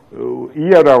ഈ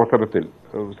ഒരു അവസരത്തിൽ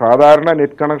സാധാരണ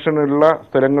നെറ്റ് കണക്ഷൻ ഉള്ള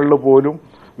സ്ഥലങ്ങളിൽ പോലും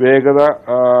വേഗത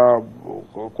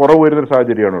കുറവ് വരുന്നൊരു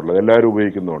സാഹചര്യമാണുള്ളത്, എല്ലാവരും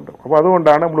ഉപയോഗിക്കുന്നുണ്ട്. അപ്പോൾ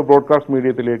അതുകൊണ്ടാണ് നമ്മൾ ബ്രോഡ്കാസ്റ്റ്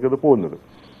മീഡിയത്തിലേക്ക് ഇത് പോകുന്നത്.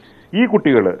 ഈ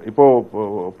കുട്ടികൾ ഇപ്പോൾ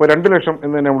 2 ലക്ഷം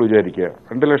എന്ന് തന്നെ നമ്മൾ വിചാരിക്കുക.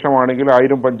 2 ലക്ഷമാണെങ്കിൽ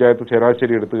 1000 പഞ്ചായത്ത്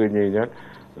ശരാശരി എടുത്തു കഴിഞ്ഞ് കഴിഞ്ഞാൽ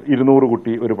 200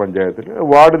 കുട്ടി ഒരു പഞ്ചായത്തിൽ.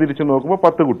 വാർഡ് തിരിച്ച് നോക്കുമ്പോൾ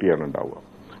 10 കുട്ടിയാണ് ഉണ്ടാവുക.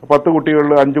 10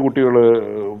 കുട്ടികളിൽ 5 കുട്ടികൾ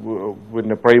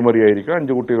പിന്നെ പ്രൈമറി ആയിരിക്കും,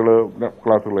 5 കുട്ടികൾ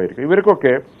ക്ലാസ്സുകളായിരിക്കും.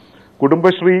 ഇവർക്കൊക്കെ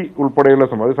കുടുംബശ്രീ ഉൾപ്പെടെയുള്ള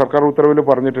അത് സർക്കാർ ഉത്തരവിൽ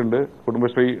പറഞ്ഞിട്ടുണ്ട്.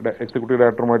 കുടുംബശ്രീ എക്സിക്യൂട്ടീവ്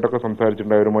ഡയറക്ടറുമായിട്ടൊക്കെ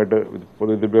സംസാരിച്ചിട്ടുണ്ട്. അവരുമായിട്ട്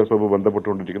പൊതുവിദ്യാഭ്യാസ വകുപ്പ്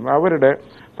ബന്ധപ്പെട്ടുകൊണ്ടിരിക്കുന്നു. അവരുടെ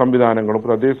സംവിധാനങ്ങളും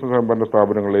തദ്ദേശ സ്വയംഭരണ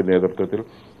സ്ഥാപനങ്ങളുടെ നേതൃത്വത്തിൽ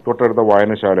തൊട്ടടുത്ത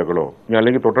വായനശാലകളോ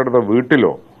അല്ലെങ്കിൽ തൊട്ടടുത്ത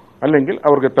വീട്ടിലോ അല്ലെങ്കിൽ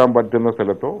അവർക്ക് എത്താൻ പറ്റുന്ന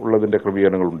സ്ഥലത്തോ ഉള്ളതിൻ്റെ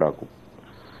ക്രമീകരണങ്ങൾ ഉണ്ടാക്കും.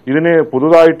 ഇതിന്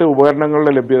പുതുതായിട്ട്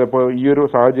ഉപകരണങ്ങളുടെ ലഭ്യത ഇപ്പോൾ ഈ ഒരു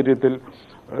സാഹചര്യത്തിൽ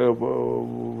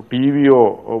TV യോ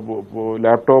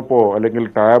ലാപ്ടോപ്പോ അല്ലെങ്കിൽ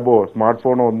ടാബോ സ്മാർട്ട്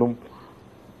ഫോണോ ഒന്നും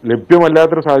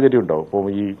ലഭ്യമല്ലാത്തൊരു സാഹചര്യം ഉണ്ടാവും. ഇപ്പോൾ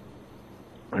ഈ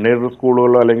അൺഎയ്ഡഡ്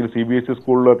സ്കൂളുകളിലോ അല്ലെങ്കിൽ CBSE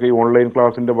സ്കൂളിലൊക്കെ ഈ ഓൺലൈൻ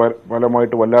ക്ലാസിൻ്റെ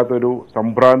ഫലമായിട്ട് വല്ലാത്തൊരു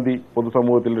സംഭ്രാന്തി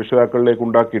പൊതുസമൂഹത്തിൽ രക്ഷിതാക്കളിലേക്ക്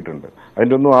ഉണ്ടാക്കിയിട്ടുണ്ട്.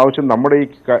 അതിൻ്റെ ഒന്നും ആവശ്യം നമ്മുടെ ഈ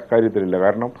കാര്യത്തിലില്ല.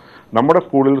 കാരണം നമ്മുടെ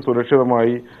സ്കൂളിൽ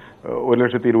സുരക്ഷിതമായി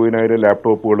 1,20,000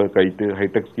 ലാപ്ടോപ്പുകൾ കൈറ്റ്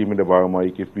ഹൈടെക് സ്കീമിന്റെ ഭാഗമായി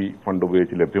കിഫ്ബി ഫണ്ട്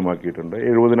ഉപയോഗിച്ച് ലഭ്യമാക്കിയിട്ടുണ്ട്.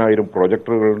 70,000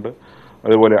 പ്രൊജക്ടറുകളുണ്ട്.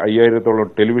 അതുപോലെ 5,000-ഓളം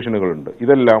ടെലിവിഷനുകളുണ്ട്.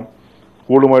 ഇതെല്ലാം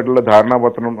സ്കൂളുമായിട്ടുള്ള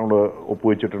ധാരണാപത്രം നമ്മൾ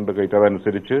ഒപ്പുവെച്ചിട്ടുണ്ട് കൈറ്റ്.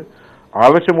 അതനുസരിച്ച്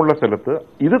ആവശ്യമുള്ള സ്ഥലത്ത്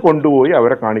ഇത് കൊണ്ടുപോയി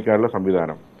അവരെ കാണിക്കാനുള്ള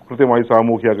സംവിധാനം, കൃത്യമായി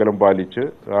സാമൂഹ്യ അകലം പാലിച്ച്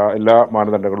എല്ലാ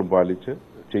മാനദണ്ഡങ്ങളും പാലിച്ച്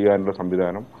ചെയ്യാനുള്ള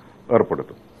സംവിധാനം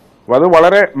ഏർപ്പെടുത്തും. അപ്പോൾ അത്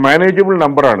വളരെ മാനേജബിൾ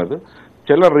നമ്പറാണിത്.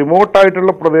 ചില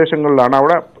റിമോട്ടായിട്ടുള്ള പ്രദേശങ്ങളിലാണ്,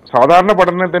 അവിടെ സാധാരണ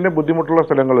പഠനത്തിന് ബുദ്ധിമുട്ടുള്ള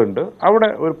സ്ഥലങ്ങളുണ്ട്, അവിടെ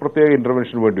ഒരു പ്രത്യേക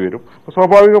ഇന്റർവെൻഷൻ വേണ്ടി വരും.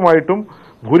 സ്വാഭാവികമായിട്ടും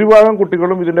ഭൂരിഭാഗം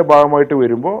കുട്ടികളും ഇതിന്റെ ഭാഗമായിട്ട്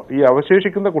വരുമ്പോൾ ഈ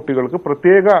അവശേഷിക്കുന്ന കുട്ടികൾക്ക്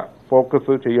പ്രത്യേക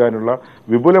ഫോക്കസ് ചെയ്യാനുള്ള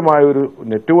വിപുലമായ ഒരു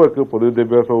നെറ്റ്വർക്ക്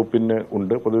പൊതുവിദ്യാഭ്യാസ വകുപ്പിന്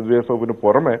ഉണ്ട്. പൊതുവിദ്യാഭ്യാസ വകുപ്പിന്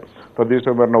പുറമെ തദ്ദേശ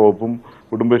സ്വയംഭരണ വകുപ്പും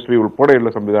കുടുംബശ്രീ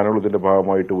ഉൾപ്പെടെയുള്ള സംവിധാനങ്ങൾ ഇതിന്റെ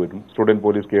ഭാഗമായിട്ട് വരും. Student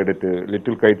police cadet,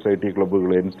 little Kites IT ക്ലബ്ബുകൾ,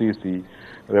 NCC,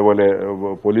 അതേപോലെ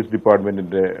പോലീസ്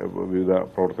ഡിപ്പാർട്ട്മെന്റിന്റെ വിവിധ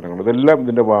പ്രവർത്തനങ്ങൾ, ഇതെല്ലാം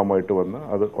ഇതിന്റെ ഭാഗമായിട്ട് വന്ന്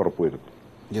അത് ഉറപ്പുവരുത്തും.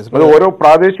 അത് ഓരോ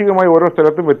പ്രാദേശികമായി ഓരോ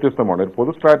സ്ഥലത്തും വ്യത്യസ്തമാണ്. ഒരു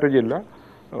പൊതു സ്ട്രാറ്റജി അല്ല,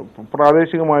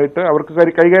 പ്രാദേശികമായിട്ട് അവർക്ക്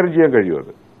കൈകാര്യം ചെയ്യാൻ കഴിയും.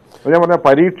 അത് ഞാൻ പറഞ്ഞ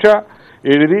പരീക്ഷ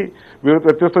എഴുതി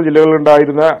വ്യത്യസ്ത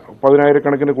ജില്ലകളിലുണ്ടായിരുന്ന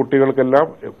 10,000-കണക്കിന് കുട്ടികൾക്കെല്ലാം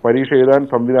പരീക്ഷ എഴുതാൻ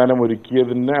സംവിധാനം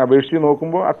ഒരുക്കിയതിനെ അപേക്ഷിച്ച്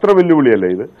നോക്കുമ്പോൾ അത്ര വെല്ലുവിളിയല്ല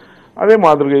ഇത്. അതേ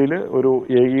മാതൃകയിൽ ഒരു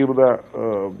ഏകീകൃത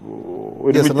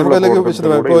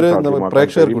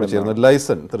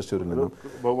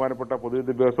ബഹുമാനപ്പെട്ട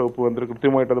പൊതുവിദ്യാഭ്യാസ വകുപ്പ് മന്ത്രി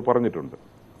കൃത്യമായിട്ട് അത് പറഞ്ഞിട്ടുണ്ട്.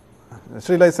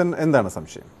 ശ്രീ ലൈസൻ, എന്താണ്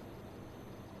സംശയം?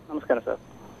 നമസ്കാരം സാർ.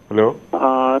 ഹലോ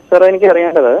സാർ, എനിക്ക്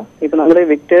അറിയേണ്ടത് ഇപ്പൊ നമ്മുടെ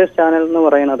വിക്ടേഴ്സ് ചാനൽ എന്ന്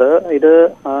പറയുന്നത് ഇത്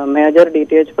മേജർ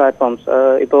DTH പ്ലാറ്റ്ഫോംസ്,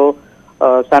 ഇപ്പോ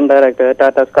സൺ ഡയറക്ട്,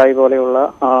 ടാറ്റ സ്കൈ പോലെയുള്ള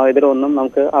ഇതിലൊന്നും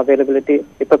നമുക്ക് അവൈലബിലിറ്റി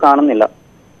ഇപ്പൊ കാണുന്നില്ല.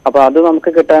 അപ്പൊ അത് നമുക്ക്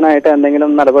കിട്ടാനായിട്ട്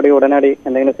എന്തെങ്കിലും നടപടി ഉടനടി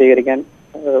എന്തെങ്കിലും സ്വീകരിക്കാൻ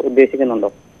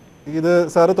ഉദ്ദേശിക്കുന്നുണ്ടോ? ഇത്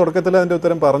സാറ് തുടക്കത്തിൽ അതിന്റെ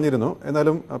ഉത്തരം പറഞ്ഞിരുന്നു.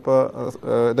 എന്നാലും അപ്പൊ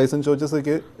ലൈസൻസ് ചോദിച്ച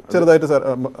സ്ഥിതിക്ക് ചെറുതായിട്ട് സാർ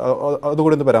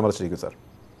അതുകൂടി ഒന്ന് പരാമർശിക്കും സാർ.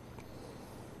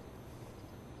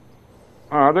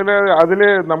 അതില്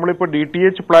നമ്മളിപ്പോ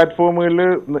DTH പ്ലാറ്റ്ഫോമുകളിൽ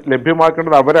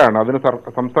ലഭ്യമാക്കേണ്ടത് അവരാണ്. അതിന്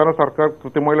സംസ്ഥാന സർക്കാർ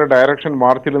കൃത്യമായുള്ള ഡയറക്ഷൻ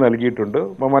മാർച്ചിൽ നൽകിയിട്ടുണ്ട്.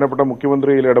 ബഹുമാനപ്പെട്ട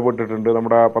മുഖ്യമന്ത്രിയിൽ ഇടപെട്ടിട്ടുണ്ട്.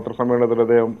 നമ്മുടെ പത്രസമ്മേളനത്തിൽ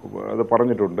അദ്ദേഹം അത്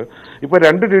പറഞ്ഞിട്ടുണ്ട്. ഇപ്പൊ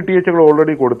 2 DTHകൾ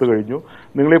ഓൾറെഡി കൊടുത്തു കഴിഞ്ഞു.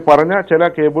 നിങ്ങൾ ഈ പറഞ്ഞ ചില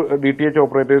കേബിൾ DTH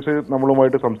ഓപ്പറേറ്റേഴ്സ്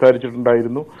നമ്മളുമായിട്ട്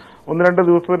സംസാരിച്ചിട്ടുണ്ടായിരുന്നു. 1-2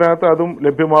 ദിവസത്തിനകത്ത് അതും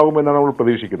ലഭ്യമാകുമെന്നാണ് നമ്മൾ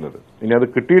പ്രതീക്ഷിക്കുന്നത്. ഇനി അത്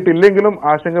കിട്ടിയിട്ടില്ലെങ്കിലും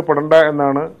ആശങ്കപ്പെടേണ്ട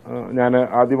എന്നാണ് ഞാൻ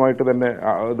ആദ്യമായിട്ട് തന്നെ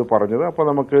ഇത് പറഞ്ഞത്. അപ്പോൾ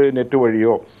നമുക്ക് നെറ്റ്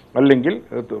വഴിയോ അല്ലെങ്കിൽ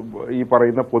ഈ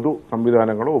പറയുന്ന പൊതു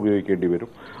സംവിധാനങ്ങളോ ഉപയോഗിക്കേണ്ടി വരും.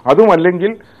 അതും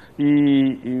അല്ലെങ്കിൽ ഈ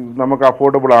നമുക്ക്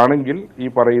അഫോർഡബിൾ ആണെങ്കിൽ ഈ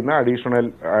പറയുന്ന additional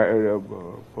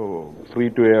free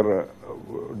to air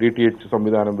DTH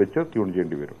സംവിധാനം വെച്ച് ട്യൂൺ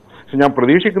ചെയ്യേണ്ടി വരും. പക്ഷെ ഞാൻ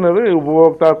പ്രതീക്ഷിക്കുന്നത്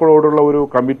ഉപഭോക്താക്കളോടുള്ള ഒരു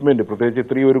കമ്മിറ്റ്മെന്റ്, പ്രത്യേകിച്ച്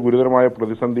ഇത്രയും ഒരു ഗുരുതരമായ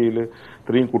പ്രതിസന്ധിയിൽ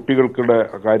ഇത്രയും കുട്ടികൾക്കുള്ള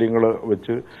കാര്യങ്ങൾ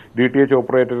വെച്ച് DTH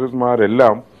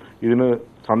ഓപ്പറേറ്റർമാരെല്ലാം ഇതിന്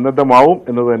സന്നദ്ധമാവും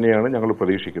എന്ന് തന്നെയാണ് ഞങ്ങൾ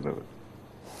പ്രതീക്ഷിക്കുന്നത്.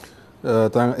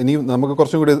 ഇനി നമുക്ക്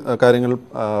കുറച്ചും കൂടി കാര്യങ്ങൾ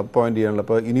പോയിന്റ് ചെയ്യാനുള്ള.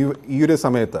 അപ്പോൾ ഇനി ഈ ഒരു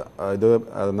സമയത്ത് ഇത്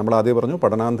നമ്മൾ ആദ്യം പറഞ്ഞു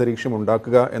പഠനാന്തരീക്ഷം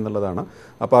ഉണ്ടാക്കുക എന്നുള്ളതാണ്.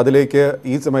 അപ്പോൾ അതിലേക്ക്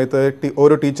ഈ സമയത്ത്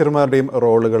ഓരോ ടീച്ചർമാരുടെയും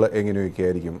റോളുകൾ എങ്ങനെയൊക്കെ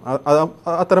ആയിരിക്കും,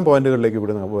 അത്തരം പോയിന്റുകളിലേക്ക്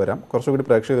കൂടി നമുക്ക് വരാം. കുറച്ചുകൂടി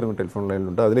പ്രേക്ഷകരും ടെലിഫോൺ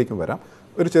ലൈനിലുണ്ട്, അതിലേക്കും വരാം.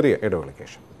 ഒരു ചെറിയ ഇടവേളയ്ക്ക്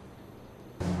ശേഷം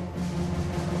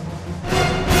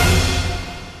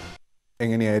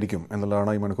എങ്ങനെയായിരിക്കും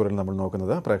എന്നുള്ളതാണ് ഈ മണിക്കൂറിൽ നമ്മൾ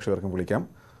നോക്കുന്നത്. പ്രേക്ഷകർക്കും വിളിക്കാം.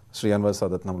 ശ്രീ അൻവർ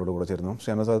സദത്ത് നമ്മളോട് കൂടെ ചേരുന്നു. ശ്രീ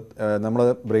അൻവർ സദത്ത്, നമ്മൾ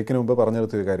ബ്രേക്കിന് മുമ്പ്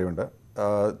പറഞ്ഞെടുത്തൊരു കാര്യമുണ്ട്.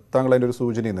 താങ്കൾ അതിൻ്റെ ഒരു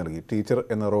സൂചനയും നൽകി, ടീച്ചർ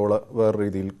എന്ന റോള് വേറെ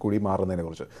രീതിയിൽ കൂടി മാറുന്നതിനെ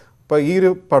കുറിച്ച്. അപ്പോൾ ഈ ഒരു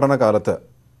പഠനകാലത്ത്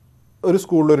ഒരു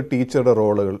സ്കൂളിലൊരു ടീച്ചറുടെ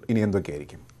റോളുകൾ ഇനി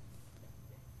എന്തൊക്കെയായിരിക്കും?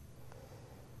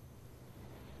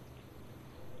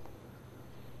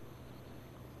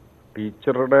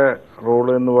 ടീച്ചറുടെ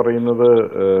റോള് എന്ന് പറയുന്നത്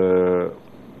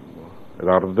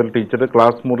യഥാർത്ഥത്തിൽ ടീച്ചർ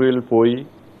ക്ലാസ് മുറിയിൽ പോയി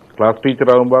ക്ലാസ്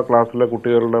ടീച്ചറാകുമ്പോൾ ആ ക്ലാസ്സിലെ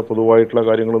കുട്ടികളുടെ പൊതുവായിട്ടുള്ള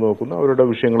കാര്യങ്ങൾ നോക്കുന്നു, അവരുടെ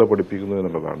വിഷയങ്ങൾ പഠിപ്പിക്കുന്നു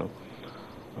എന്നുള്ളതാണ്.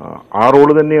 ആ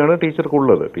റോള് തന്നെയാണ്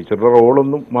ടീച്ചർക്കുള്ളത്. ടീച്ചറുടെ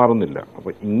റോളൊന്നും മാറുന്നില്ല.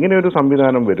 അപ്പോൾ ഇങ്ങനെ ഒരു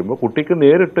സംവിധാനം വരുമ്പോൾ കുട്ടിക്ക്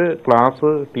നേരിട്ട്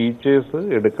ക്ലാസ് ടീച്ചേഴ്സ്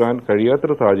എടുക്കാൻ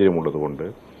കഴിയാത്തൊരു സാഹചര്യമുള്ളത് കൊണ്ട്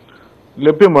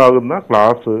ലഭ്യമാകുന്ന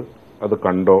ക്ലാസ് അത്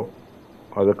കണ്ടോ,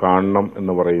 അത് കാണണം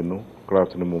എന്ന് പറയുന്നു.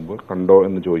 ക്ലാസ്സിന് മുമ്പ് കണ്ടോ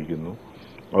എന്ന് ചോദിക്കുന്നു.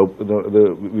 ഇത്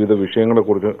വിവിധ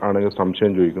വിഷയങ്ങളെക്കുറിച്ച് ആണെങ്കിൽ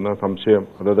സംശയം ചോദിക്കുന്നു. ആ സംശയം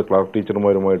അതായത് ക്ലാസ്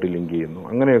ടീച്ചർമാരുമായിട്ട് ലിങ്ക് ചെയ്യുന്നു.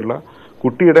 അങ്ങനെയുള്ള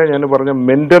കുട്ടിയുടെ ഞാൻ പറഞ്ഞ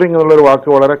മെന്ററിങ് എന്നുള്ളൊരു വാക്ക്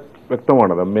വളരെ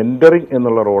വ്യക്തമാണത്. മെന്ററിങ്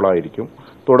എന്നുള്ള റോളായിരിക്കും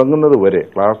തുടങ്ങുന്നത് വരെ,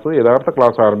 യഥാർത്ഥ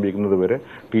ക്ലാസ് ആരംഭിക്കുന്നത് വരെ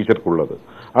ടീച്ചർക്കുള്ളത്.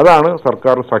 അതാണ്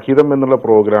സർക്കാർ സഹിതം എന്നുള്ള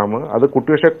പ്രോഗ്രാം. അത്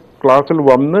കുട്ടി ക്ലാസ്സിൽ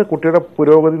വന്ന് കുട്ടിയുടെ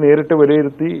പുരോഗതി നേരിട്ട്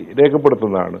വിലയിരുത്തി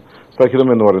രേഖപ്പെടുത്തുന്നതാണ് സഹിതം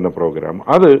എന്ന് പറയുന്ന പ്രോഗ്രാം.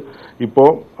 അത് ഇപ്പോൾ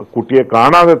കുട്ടിയെ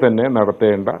കാണാതെ തന്നെ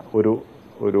നടത്തേണ്ട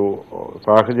ഒരു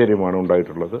സാഹചര്യമാണ്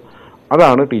ഉണ്ടായിട്ടുള്ളത്.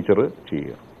 അതാണ് ടീച്ചർ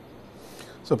ചെയ്യുക.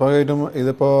 സ്വാഭാവികമായിട്ടും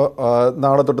ഇതിപ്പോൾ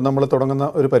നാളെ തൊട്ട് നമ്മൾ തുടങ്ങുന്ന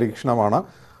ഒരു പരീക്ഷണമാണ്.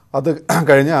 അത്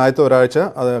കഴിഞ്ഞ് ആദ്യത്തെ ഒരാഴ്ച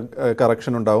അത്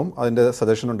കറക്ഷൻ ഉണ്ടാവും, അതിൻ്റെ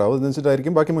സജഷൻ ഉണ്ടാവും,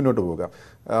 അതനുസരിച്ചിട്ടായിരിക്കും ബാക്കി മുന്നോട്ട് പോവുക.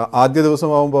 ആദ്യ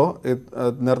ദിവസമാകുമ്പോൾ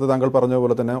നേരത്തെ താങ്കൾ പറഞ്ഞ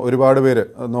പോലെ തന്നെ ഒരുപാട് പേര്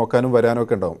നോക്കാനും വരാനും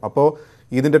ഒക്കെ ഉണ്ടാവും. അപ്പോൾ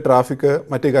ഇതിൻ്റെ ട്രാഫിക്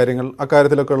മറ്റു കാര്യങ്ങൾ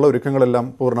അക്കാര്യത്തിലൊക്കെ ഉള്ള ഒരുക്കങ്ങളെല്ലാം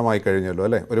പൂർണ്ണമായി കഴിഞ്ഞല്ലോ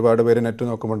അല്ലേ? ഒരുപാട് പേര് നെറ്റ്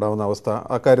നോക്കുമ്പോൾ ഉണ്ടാകുന്ന അവസ്ഥ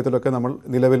അക്കാര്യത്തിലൊക്കെ നമ്മൾ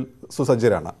നിലവിൽ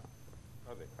സുസജ്ജരാണ്.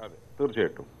 അതെ അതെ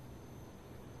തീർച്ചയായിട്ടും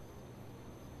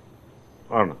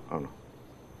ആണ്.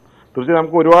 തീർച്ചയായും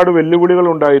നമുക്ക് ഒരുപാട് വെല്ലുവിളികൾ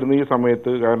ഉണ്ടായിരുന്നു ഈ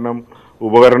സമയത്ത്. കാരണം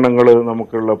ഉപകരണങ്ങൾ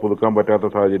നമുക്കുള്ള പുതുക്കാൻ പറ്റാത്ത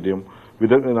സാഹചര്യം,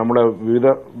 നമ്മുടെ വിവിധ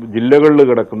ജില്ലകളിൽ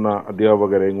കിടക്കുന്ന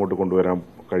അധ്യാപകരെ ഇങ്ങോട്ട് കൊണ്ടുവരാൻ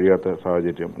കഴിയാത്ത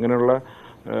സാഹചര്യം, ഇങ്ങനെയുള്ള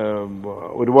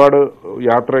ഒരുപാട്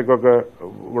യാത്രയ്ക്കൊക്കെ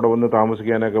ഇവിടെ വന്ന്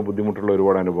താമസിക്കാനൊക്കെ ബുദ്ധിമുട്ടുള്ള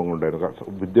ഒരുപാട് അനുഭവങ്ങളുണ്ടായിരുന്നു.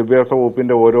 വിദ്യാഭ്യാസ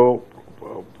വകുപ്പിൻ്റെ ഓരോ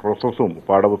പ്രോസസ്സും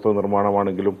പാഠപുസ്തക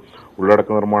നിർമ്മാണമാണെങ്കിലും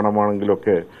ഉള്ളടക്ക നിർമ്മാണമാണെങ്കിലും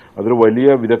ഒക്കെ അതൊരു വലിയ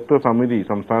വിദഗ്ധ സമിതി,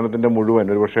 സംസ്ഥാനത്തിൻ്റെ മുഴുവൻ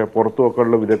ഒരുപക്ഷെ പുറത്തുമൊക്കെ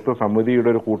ഉള്ള വിദഗ്ധ സമിതിയുടെ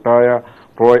ഒരു കൂട്ടായ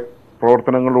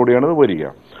പ്രവർത്തനങ്ങളിലൂടെയാണ് ഇത് വരിക.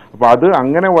 അപ്പോൾ അത്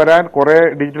അങ്ങനെ വരാൻ കുറേ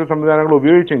ഡിജിറ്റൽ സംവിധാനങ്ങൾ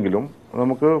ഉപയോഗിച്ചെങ്കിലും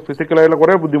നമുക്ക് ഫിസിക്കലായുള്ള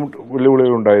കുറേ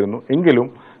വെല്ലുവിളികൾ ഉണ്ടായിരുന്നു. എങ്കിലും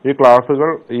ഈ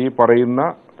ക്ലാസ്സുകൾ ഈ പറയുന്ന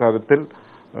തരത്തിൽ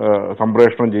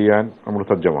സംപ്രേഷണം ചെയ്യാൻ നമ്മൾ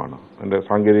സജ്ജമാണ്. അതിൻ്റെ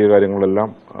സാങ്കേതിക കാര്യങ്ങളെല്ലാം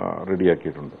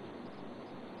റെഡിയാക്കിയിട്ടുണ്ട്.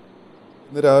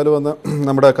 ഇന്ന് രാവിലെ വന്ന്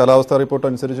നമ്മുടെ കാലാവസ്ഥാ റിപ്പോർട്ട്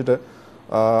അനുസരിച്ചിട്ട്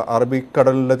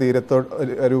അറബിക്കടലിൻ്റെ തീരത്ത്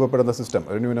രൂപപ്പെടുന്ന സിസ്റ്റം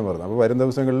ഒരു ന്യൂനമർദ്ദം. അപ്പോൾ വരും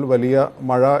ദിവസങ്ങളിൽ വലിയ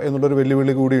മഴ എന്നുള്ളൊരു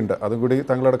വെല്ലുവിളി കൂടിയുണ്ട്. അതും കൂടി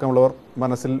താങ്കളടക്കമുള്ളവർ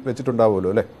മനസ്സിൽ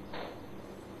വെച്ചിട്ടുണ്ടാവുമല്ലോ അല്ലേ?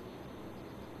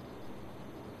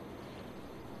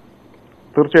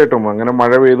 തീർച്ചയായിട്ടും അങ്ങനെ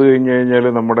മഴ പെയ്തു കഴിഞ്ഞു കഴിഞ്ഞാൽ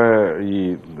നമ്മുടെ ഈ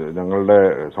ഞങ്ങളുടെ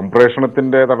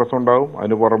സംപ്രേഷണത്തിൻ്റെ തടസ്സം ഉണ്ടാവും.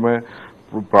 അതിന് പുറമെ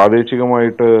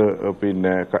പ്രാദേശികമായിട്ട്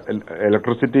പിന്നെ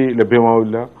ഇലക്ട്രിസിറ്റി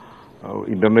ലഭ്യമാവില്ല,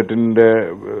 ഇന്റർനെറ്റിൻ്റെ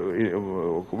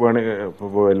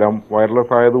എല്ലാം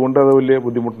വയർലെസ് ആയതുകൊണ്ട് അത് വലിയ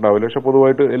ബുദ്ധിമുട്ടുണ്ടാവില്ല. പക്ഷെ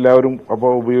പൊതുവായിട്ട് എല്ലാവരും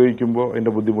അപ്പോൾ ഉപയോഗിക്കുമ്പോൾ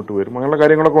അതിൻ്റെ ബുദ്ധിമുട്ട് വരും. അങ്ങനെയുള്ള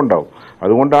കാര്യങ്ങളൊക്കെ ഉണ്ടാവും.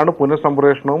 അതുകൊണ്ടാണ്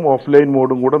പുനഃസംപ്രേഷണവും ഓഫ്ലൈൻ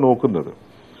മോഡും കൂടെ നോക്കുന്നത്.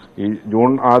 ഈ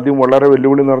ജൂൺ ആദ്യം വളരെ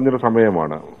വെല്ലുവിളി നിറഞ്ഞൊരു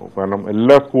സമയമാണ്. കാരണം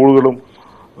എല്ലാ സ്കൂളുകളും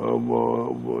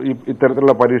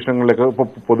ഇത്തരത്തിലുള്ള പരീക്ഷണങ്ങളിലേക്ക് ഇപ്പോൾ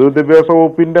പൊതുവിദ്യാഭ്യാസ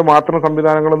വകുപ്പിൻ്റെ മാത്രം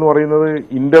സംവിധാനങ്ങളെന്ന് പറയുന്നത്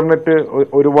ഇന്റർനെറ്റ്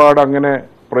ഒരുപാട് അങ്ങനെ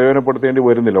പ്രയോജനപ്പെടുത്തേണ്ടി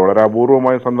വരുന്നില്ല. വളരെ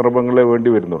അപൂർവമായ സന്ദർഭങ്ങളെ വേണ്ടി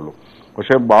വരുന്നുള്ളൂ.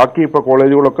 പക്ഷേ ബാക്കി ഇപ്പോൾ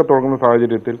കോളേജുകളൊക്കെ തുടങ്ങുന്ന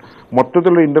സാഹചര്യത്തിൽ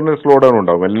മൊത്തത്തിലുള്ള ഇന്റർനെറ്റ് സ്ലോ ഡൗൺ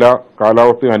ഉണ്ടാകും. എല്ലാ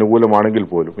കാലാവസ്ഥയും അനുകൂലമാണെങ്കിൽ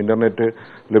പോലും ഇന്റർനെറ്റ്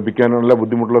ലഭിക്കാനുള്ള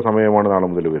ബുദ്ധിമുട്ടുള്ള സമയമാണ് നാളെ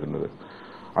മുതൽ വരുന്നത്.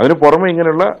 അതിന് പുറമെ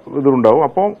ഇങ്ങനെയുള്ള ഇതുണ്ടാവും.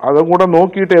 അപ്പം അതും കൂടെ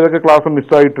നോക്കിയിട്ട് ഏതൊക്കെ ക്ലാസ്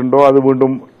മിസ്സായിട്ടുണ്ടോ അത്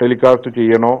വീണ്ടും ടെലികാസ്റ്റ്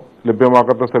ചെയ്യണോ,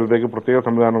 ലഭ്യമാക്കാത്ത സ്ഥലത്തേക്ക് പ്രത്യേക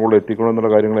സംവിധാനങ്ങൾ എത്തിക്കണോ എന്നുള്ള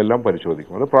കാര്യങ്ങളെല്ലാം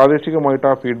പരിശോധിക്കും. അത് പ്രാദേശികമായിട്ട്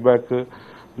ആ ഫീഡ്ബാക്ക്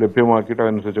ലഭ്യമാക്കിയിട്ട്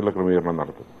അതനുസരിച്ചുള്ള ക്രമീകരണം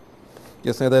നടത്തും.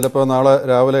 യെസ്, ഏതായാലും ഇപ്പോൾ നാളെ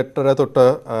രാവിലെ 8:30 തൊട്ട്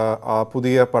ആ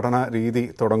പുതിയ പഠന രീതി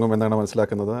തുടങ്ങുമെന്നാണ്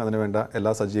മനസ്സിലാക്കുന്നത്. അതിനുവേണ്ട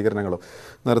എല്ലാ സജ്ജീകരണങ്ങളും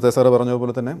നേരത്തെ സാറ്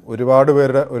പറഞ്ഞതുപോലെ തന്നെ ഒരുപാട്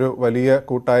പേരുടെ ഒരു വലിയ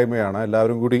കൂട്ടായ്മയാണ്.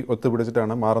 എല്ലാവരും കൂടി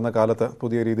ഒത്തുപിടിച്ചിട്ടാണ് മാറുന്ന കാലത്ത്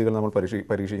പുതിയ രീതികൾ നമ്മൾ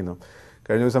പരീക്ഷിക്കുന്നത്.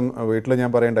 കഴിഞ്ഞ ദിവസം വീട്ടിൽ ഞാൻ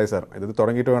പറയണ്ടായി, സാർ ഇത്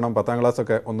തുടങ്ങിയിട്ട് വേണം 10ാം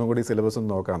ക്ലാസ്സൊക്കെ ഒന്നും കൂടി സിലബസ്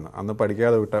ഒന്ന് നോക്കാമെന്ന്. അന്ന്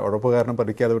പഠിക്കാതെ വിട്ട ഉഴപ്പ് കാരണം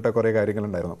പഠിക്കാതെ വിട്ട കുറേ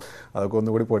കാര്യങ്ങളുണ്ടായിരുന്നു. അതൊക്കെ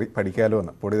ഒന്നുകൂടി പഠിക്കാലോ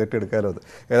എന്ന്, പൊടി തട്ടി എടുക്കാലോ എന്ന്.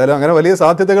 ഏതായാലും അങ്ങനെ വലിയ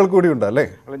സാധ്യതകൾ കൂടി ഉണ്ട് അല്ലേ?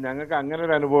 അല്ല, ഞങ്ങൾക്ക് അങ്ങനെ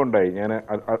ഒരു അനുഭവം ഉണ്ടായി. ഞാൻ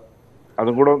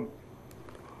അതും കൂടെ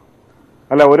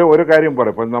അല്ല ഒരു കാര്യം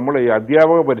പറയാം. ഇപ്പം നമ്മൾ ഈ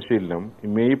അധ്യാപക പരിശീലനം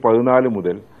മെയ് 14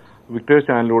 മുതൽ വിക്ടേഴ്സ്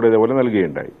ചാനലിലൂടെ ഇതേപോലെ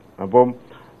നൽകുകയുണ്ടായി. അപ്പം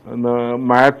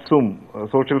മാത്സും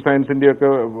സോഷ്യൽ സയൻസിൻ്റെയൊക്കെ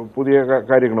പുതിയ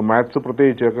കാര്യങ്ങളും മാത്സ്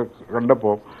പ്രത്യേകിച്ചൊക്കെ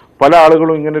കണ്ടപ്പോൾ പല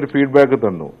ആളുകളും ഇങ്ങനെ ഒരു ഫീഡ്ബാക്ക്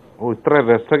തന്നു. ഇത്ര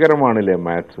രസകരമാണില്ലേ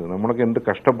മാത്സ്, നമ്മളൊക്കെ എന്ത്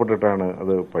കഷ്ടപ്പെട്ടിട്ടാണ്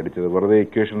അത് പഠിച്ചത്, വെറുതെ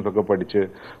ഇക്വേഷൻസ് ഒക്കെ പഠിച്ച്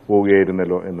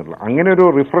പോവുകയായിരുന്നല്ലോ എന്നുള്ള അങ്ങനെ ഒരു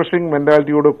റിഫ്രഷിംഗ്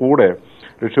മെൻറ്റാലിറ്റിയോട് കൂടെ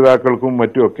രക്ഷിതാക്കൾക്കും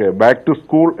മറ്റുമൊക്കെ ബാക്ക് ടു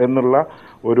സ്കൂൾ എന്നുള്ള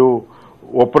ഒരു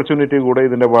ഓപ്പർച്യൂണിറ്റി കൂടെ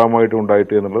ഇതിൻ്റെ ഭാഗമായിട്ട്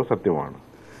ഉണ്ടായിട്ട് എന്നുള്ളത് സത്യമാണ്.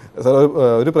 സാർ,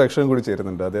 ഒരു പ്രേക്ഷകൻ കൂടി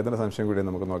ചേരുന്നുണ്ട്. അദ്ദേഹത്തിൻ്റെ സംശയം കൂടി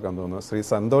നമുക്ക് നോക്കാൻ തോന്നുന്നു. ശ്രീ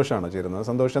സന്തോഷാണ് ചേരുന്നത്.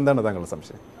 സന്തോഷം, എന്താണ് താങ്കളുടെ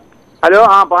സംശയം? ഹലോ,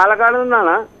 പാലക്കാട്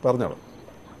നിന്നാണ്. പറഞ്ഞോളൂ.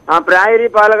 പ്രായരി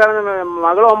പാലക്കാട്.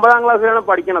 മകൾ 9ാം ക്ലാസ്സിലാണ്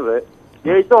പഠിക്കണത്.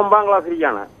 ജയിച്ച് 9ാം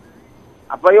ക്ലാസ്സിലേക്കാണ്.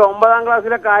 അപ്പൊ ഈ 9ാം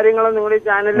ക്ലാസ്സിലെ കാര്യങ്ങൾ നിങ്ങൾ ഈ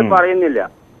ചാനലിൽ പറയുന്നില്ല.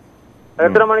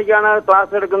 എത്ര മണിക്കാണ്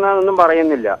ക്ലാസ് എടുക്കുന്നതെന്നൊന്നും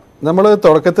പറയുന്നില്ല. നമ്മൾ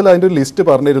തുടക്കത്തിൽ അതിൻ്റെ ഒരു ലിസ്റ്റ്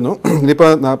പറഞ്ഞിരുന്നു.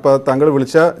 ഇനിയിപ്പോൾ താങ്കൾ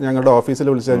ഞങ്ങളുടെ ഓഫീസിൽ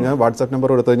വിളിച്ചു കഴിഞ്ഞാൽ വാട്സാപ്പ് നമ്പർ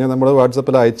കൊടുത്തു കഴിഞ്ഞാൽ നമ്മൾ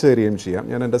വാട്സാപ്പിൽ അയച്ചു തരികയും ചെയ്യാം.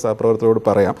 ഞാൻ എൻ്റെ സഹപ്രവർത്തകരോട്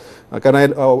പറയാം. കാരണം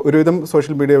ഒരുവിധം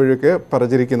സോഷ്യൽ മീഡിയ വഴിയൊക്കെ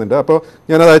പ്രചരിക്കുന്നുണ്ട്. അപ്പോൾ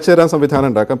ഞാനത് അയച്ചു തരാൻ സംവിധാനം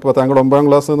ഉണ്ടാക്കാം. ഇപ്പോൾ താങ്കൾ 9ാം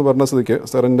ക്ലാസ് എന്ന് പറഞ്ഞ സ്ഥിതിക്ക്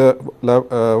സാറിൻ്റെ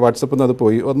വാട്സപ്പിൽ നിന്ന് അത്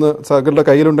പോയി ഒന്ന് സാറിൻ്റെ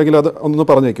കയ്യിലുണ്ടെങ്കിൽ അത് ഒന്ന്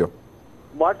പറഞ്ഞേക്കോ.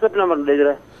 വാട്സാപ്പ്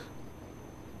നമ്പർ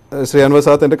ശ്രീ അൻവർ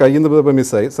സാദത്ത് എൻ്റെ കയ്യിൽ നിന്ന് ഇപ്പോൾ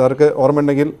മിസ്സായി. സാർക്ക് ഓർമ്മ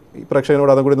ഉണ്ടെങ്കിൽ ഈ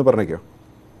പ്രേക്ഷകനോട് അതും കൂടി ഒന്ന് പറഞ്ഞേക്കോ.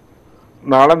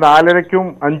 നാളെ 4:30ക്കും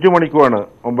 5 മണിക്കുമാണ്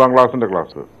 9ാം ക്ലാസ്സിന്റെ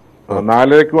ക്ലാസ്.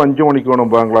 4:30ക്കും 5 മണിക്കുമാണ്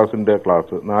 9ാം ക്ലാസ്സിന്റെ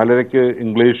ക്ലാസ്. 4:30ക്ക്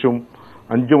ഇംഗ്ലീഷും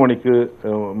 5 മണിക്ക്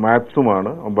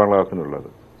മാത്സുമാണ് 9ാം ക്ലാസ്സിനുള്ളത്.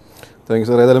 Thank you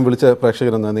sir. ഏതായാലും വിളിച്ച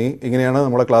പ്രേക്ഷകർ നന്ദി. ഇങ്ങനെയാണ്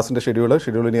നമ്മുടെ ക്ലാസ്സിൻ്റെ ഷെഡ്യൂൾ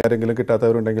ഇനി ആരെങ്കിലും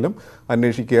കിട്ടാത്തവരുണ്ടെങ്കിലും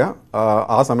അന്വേഷിക്കുക.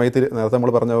 ആ സമയത്ത് നേരത്തെ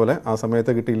നമ്മൾ പറഞ്ഞ പോലെ ആ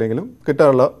സമയത്ത് കിട്ടിയില്ലെങ്കിലും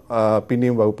കിട്ടാനുള്ള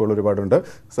പിന്നെയും വകുപ്പുകൾ ഒരുപാടുണ്ട്,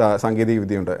 സാങ്കേതിക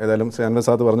വിദ്യയുണ്ട്. ഏതായാലും ശ്രീ അൻവർ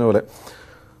സാദത്ത് പറഞ്ഞ പോലെ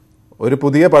ഒരു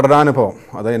പുതിയ പഠനാനുഭവം,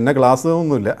 അത് എന്നെ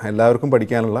ക്ലാസ്സൊന്നുമില്ല, എല്ലാവർക്കും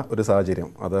പഠിക്കാനുള്ള ഒരു സാഹചര്യം,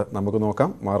 അത് നമുക്ക് നോക്കാം.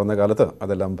 മാറുന്ന കാലത്ത്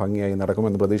അതെല്ലാം ഭംഗിയായി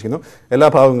നടക്കുമെന്ന് പ്രതീക്ഷിക്കുന്നു. എല്ലാ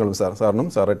ഭാവങ്ങളും സാറിനും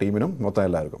സാറുടെ ടീമിനും മൊത്തം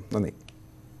എല്ലാവർക്കും നന്ദി.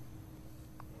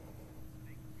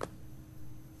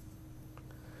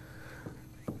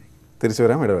 തിരിച്ചു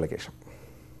വരാം ഇടവേളയ്ക്ക് ശേഷം.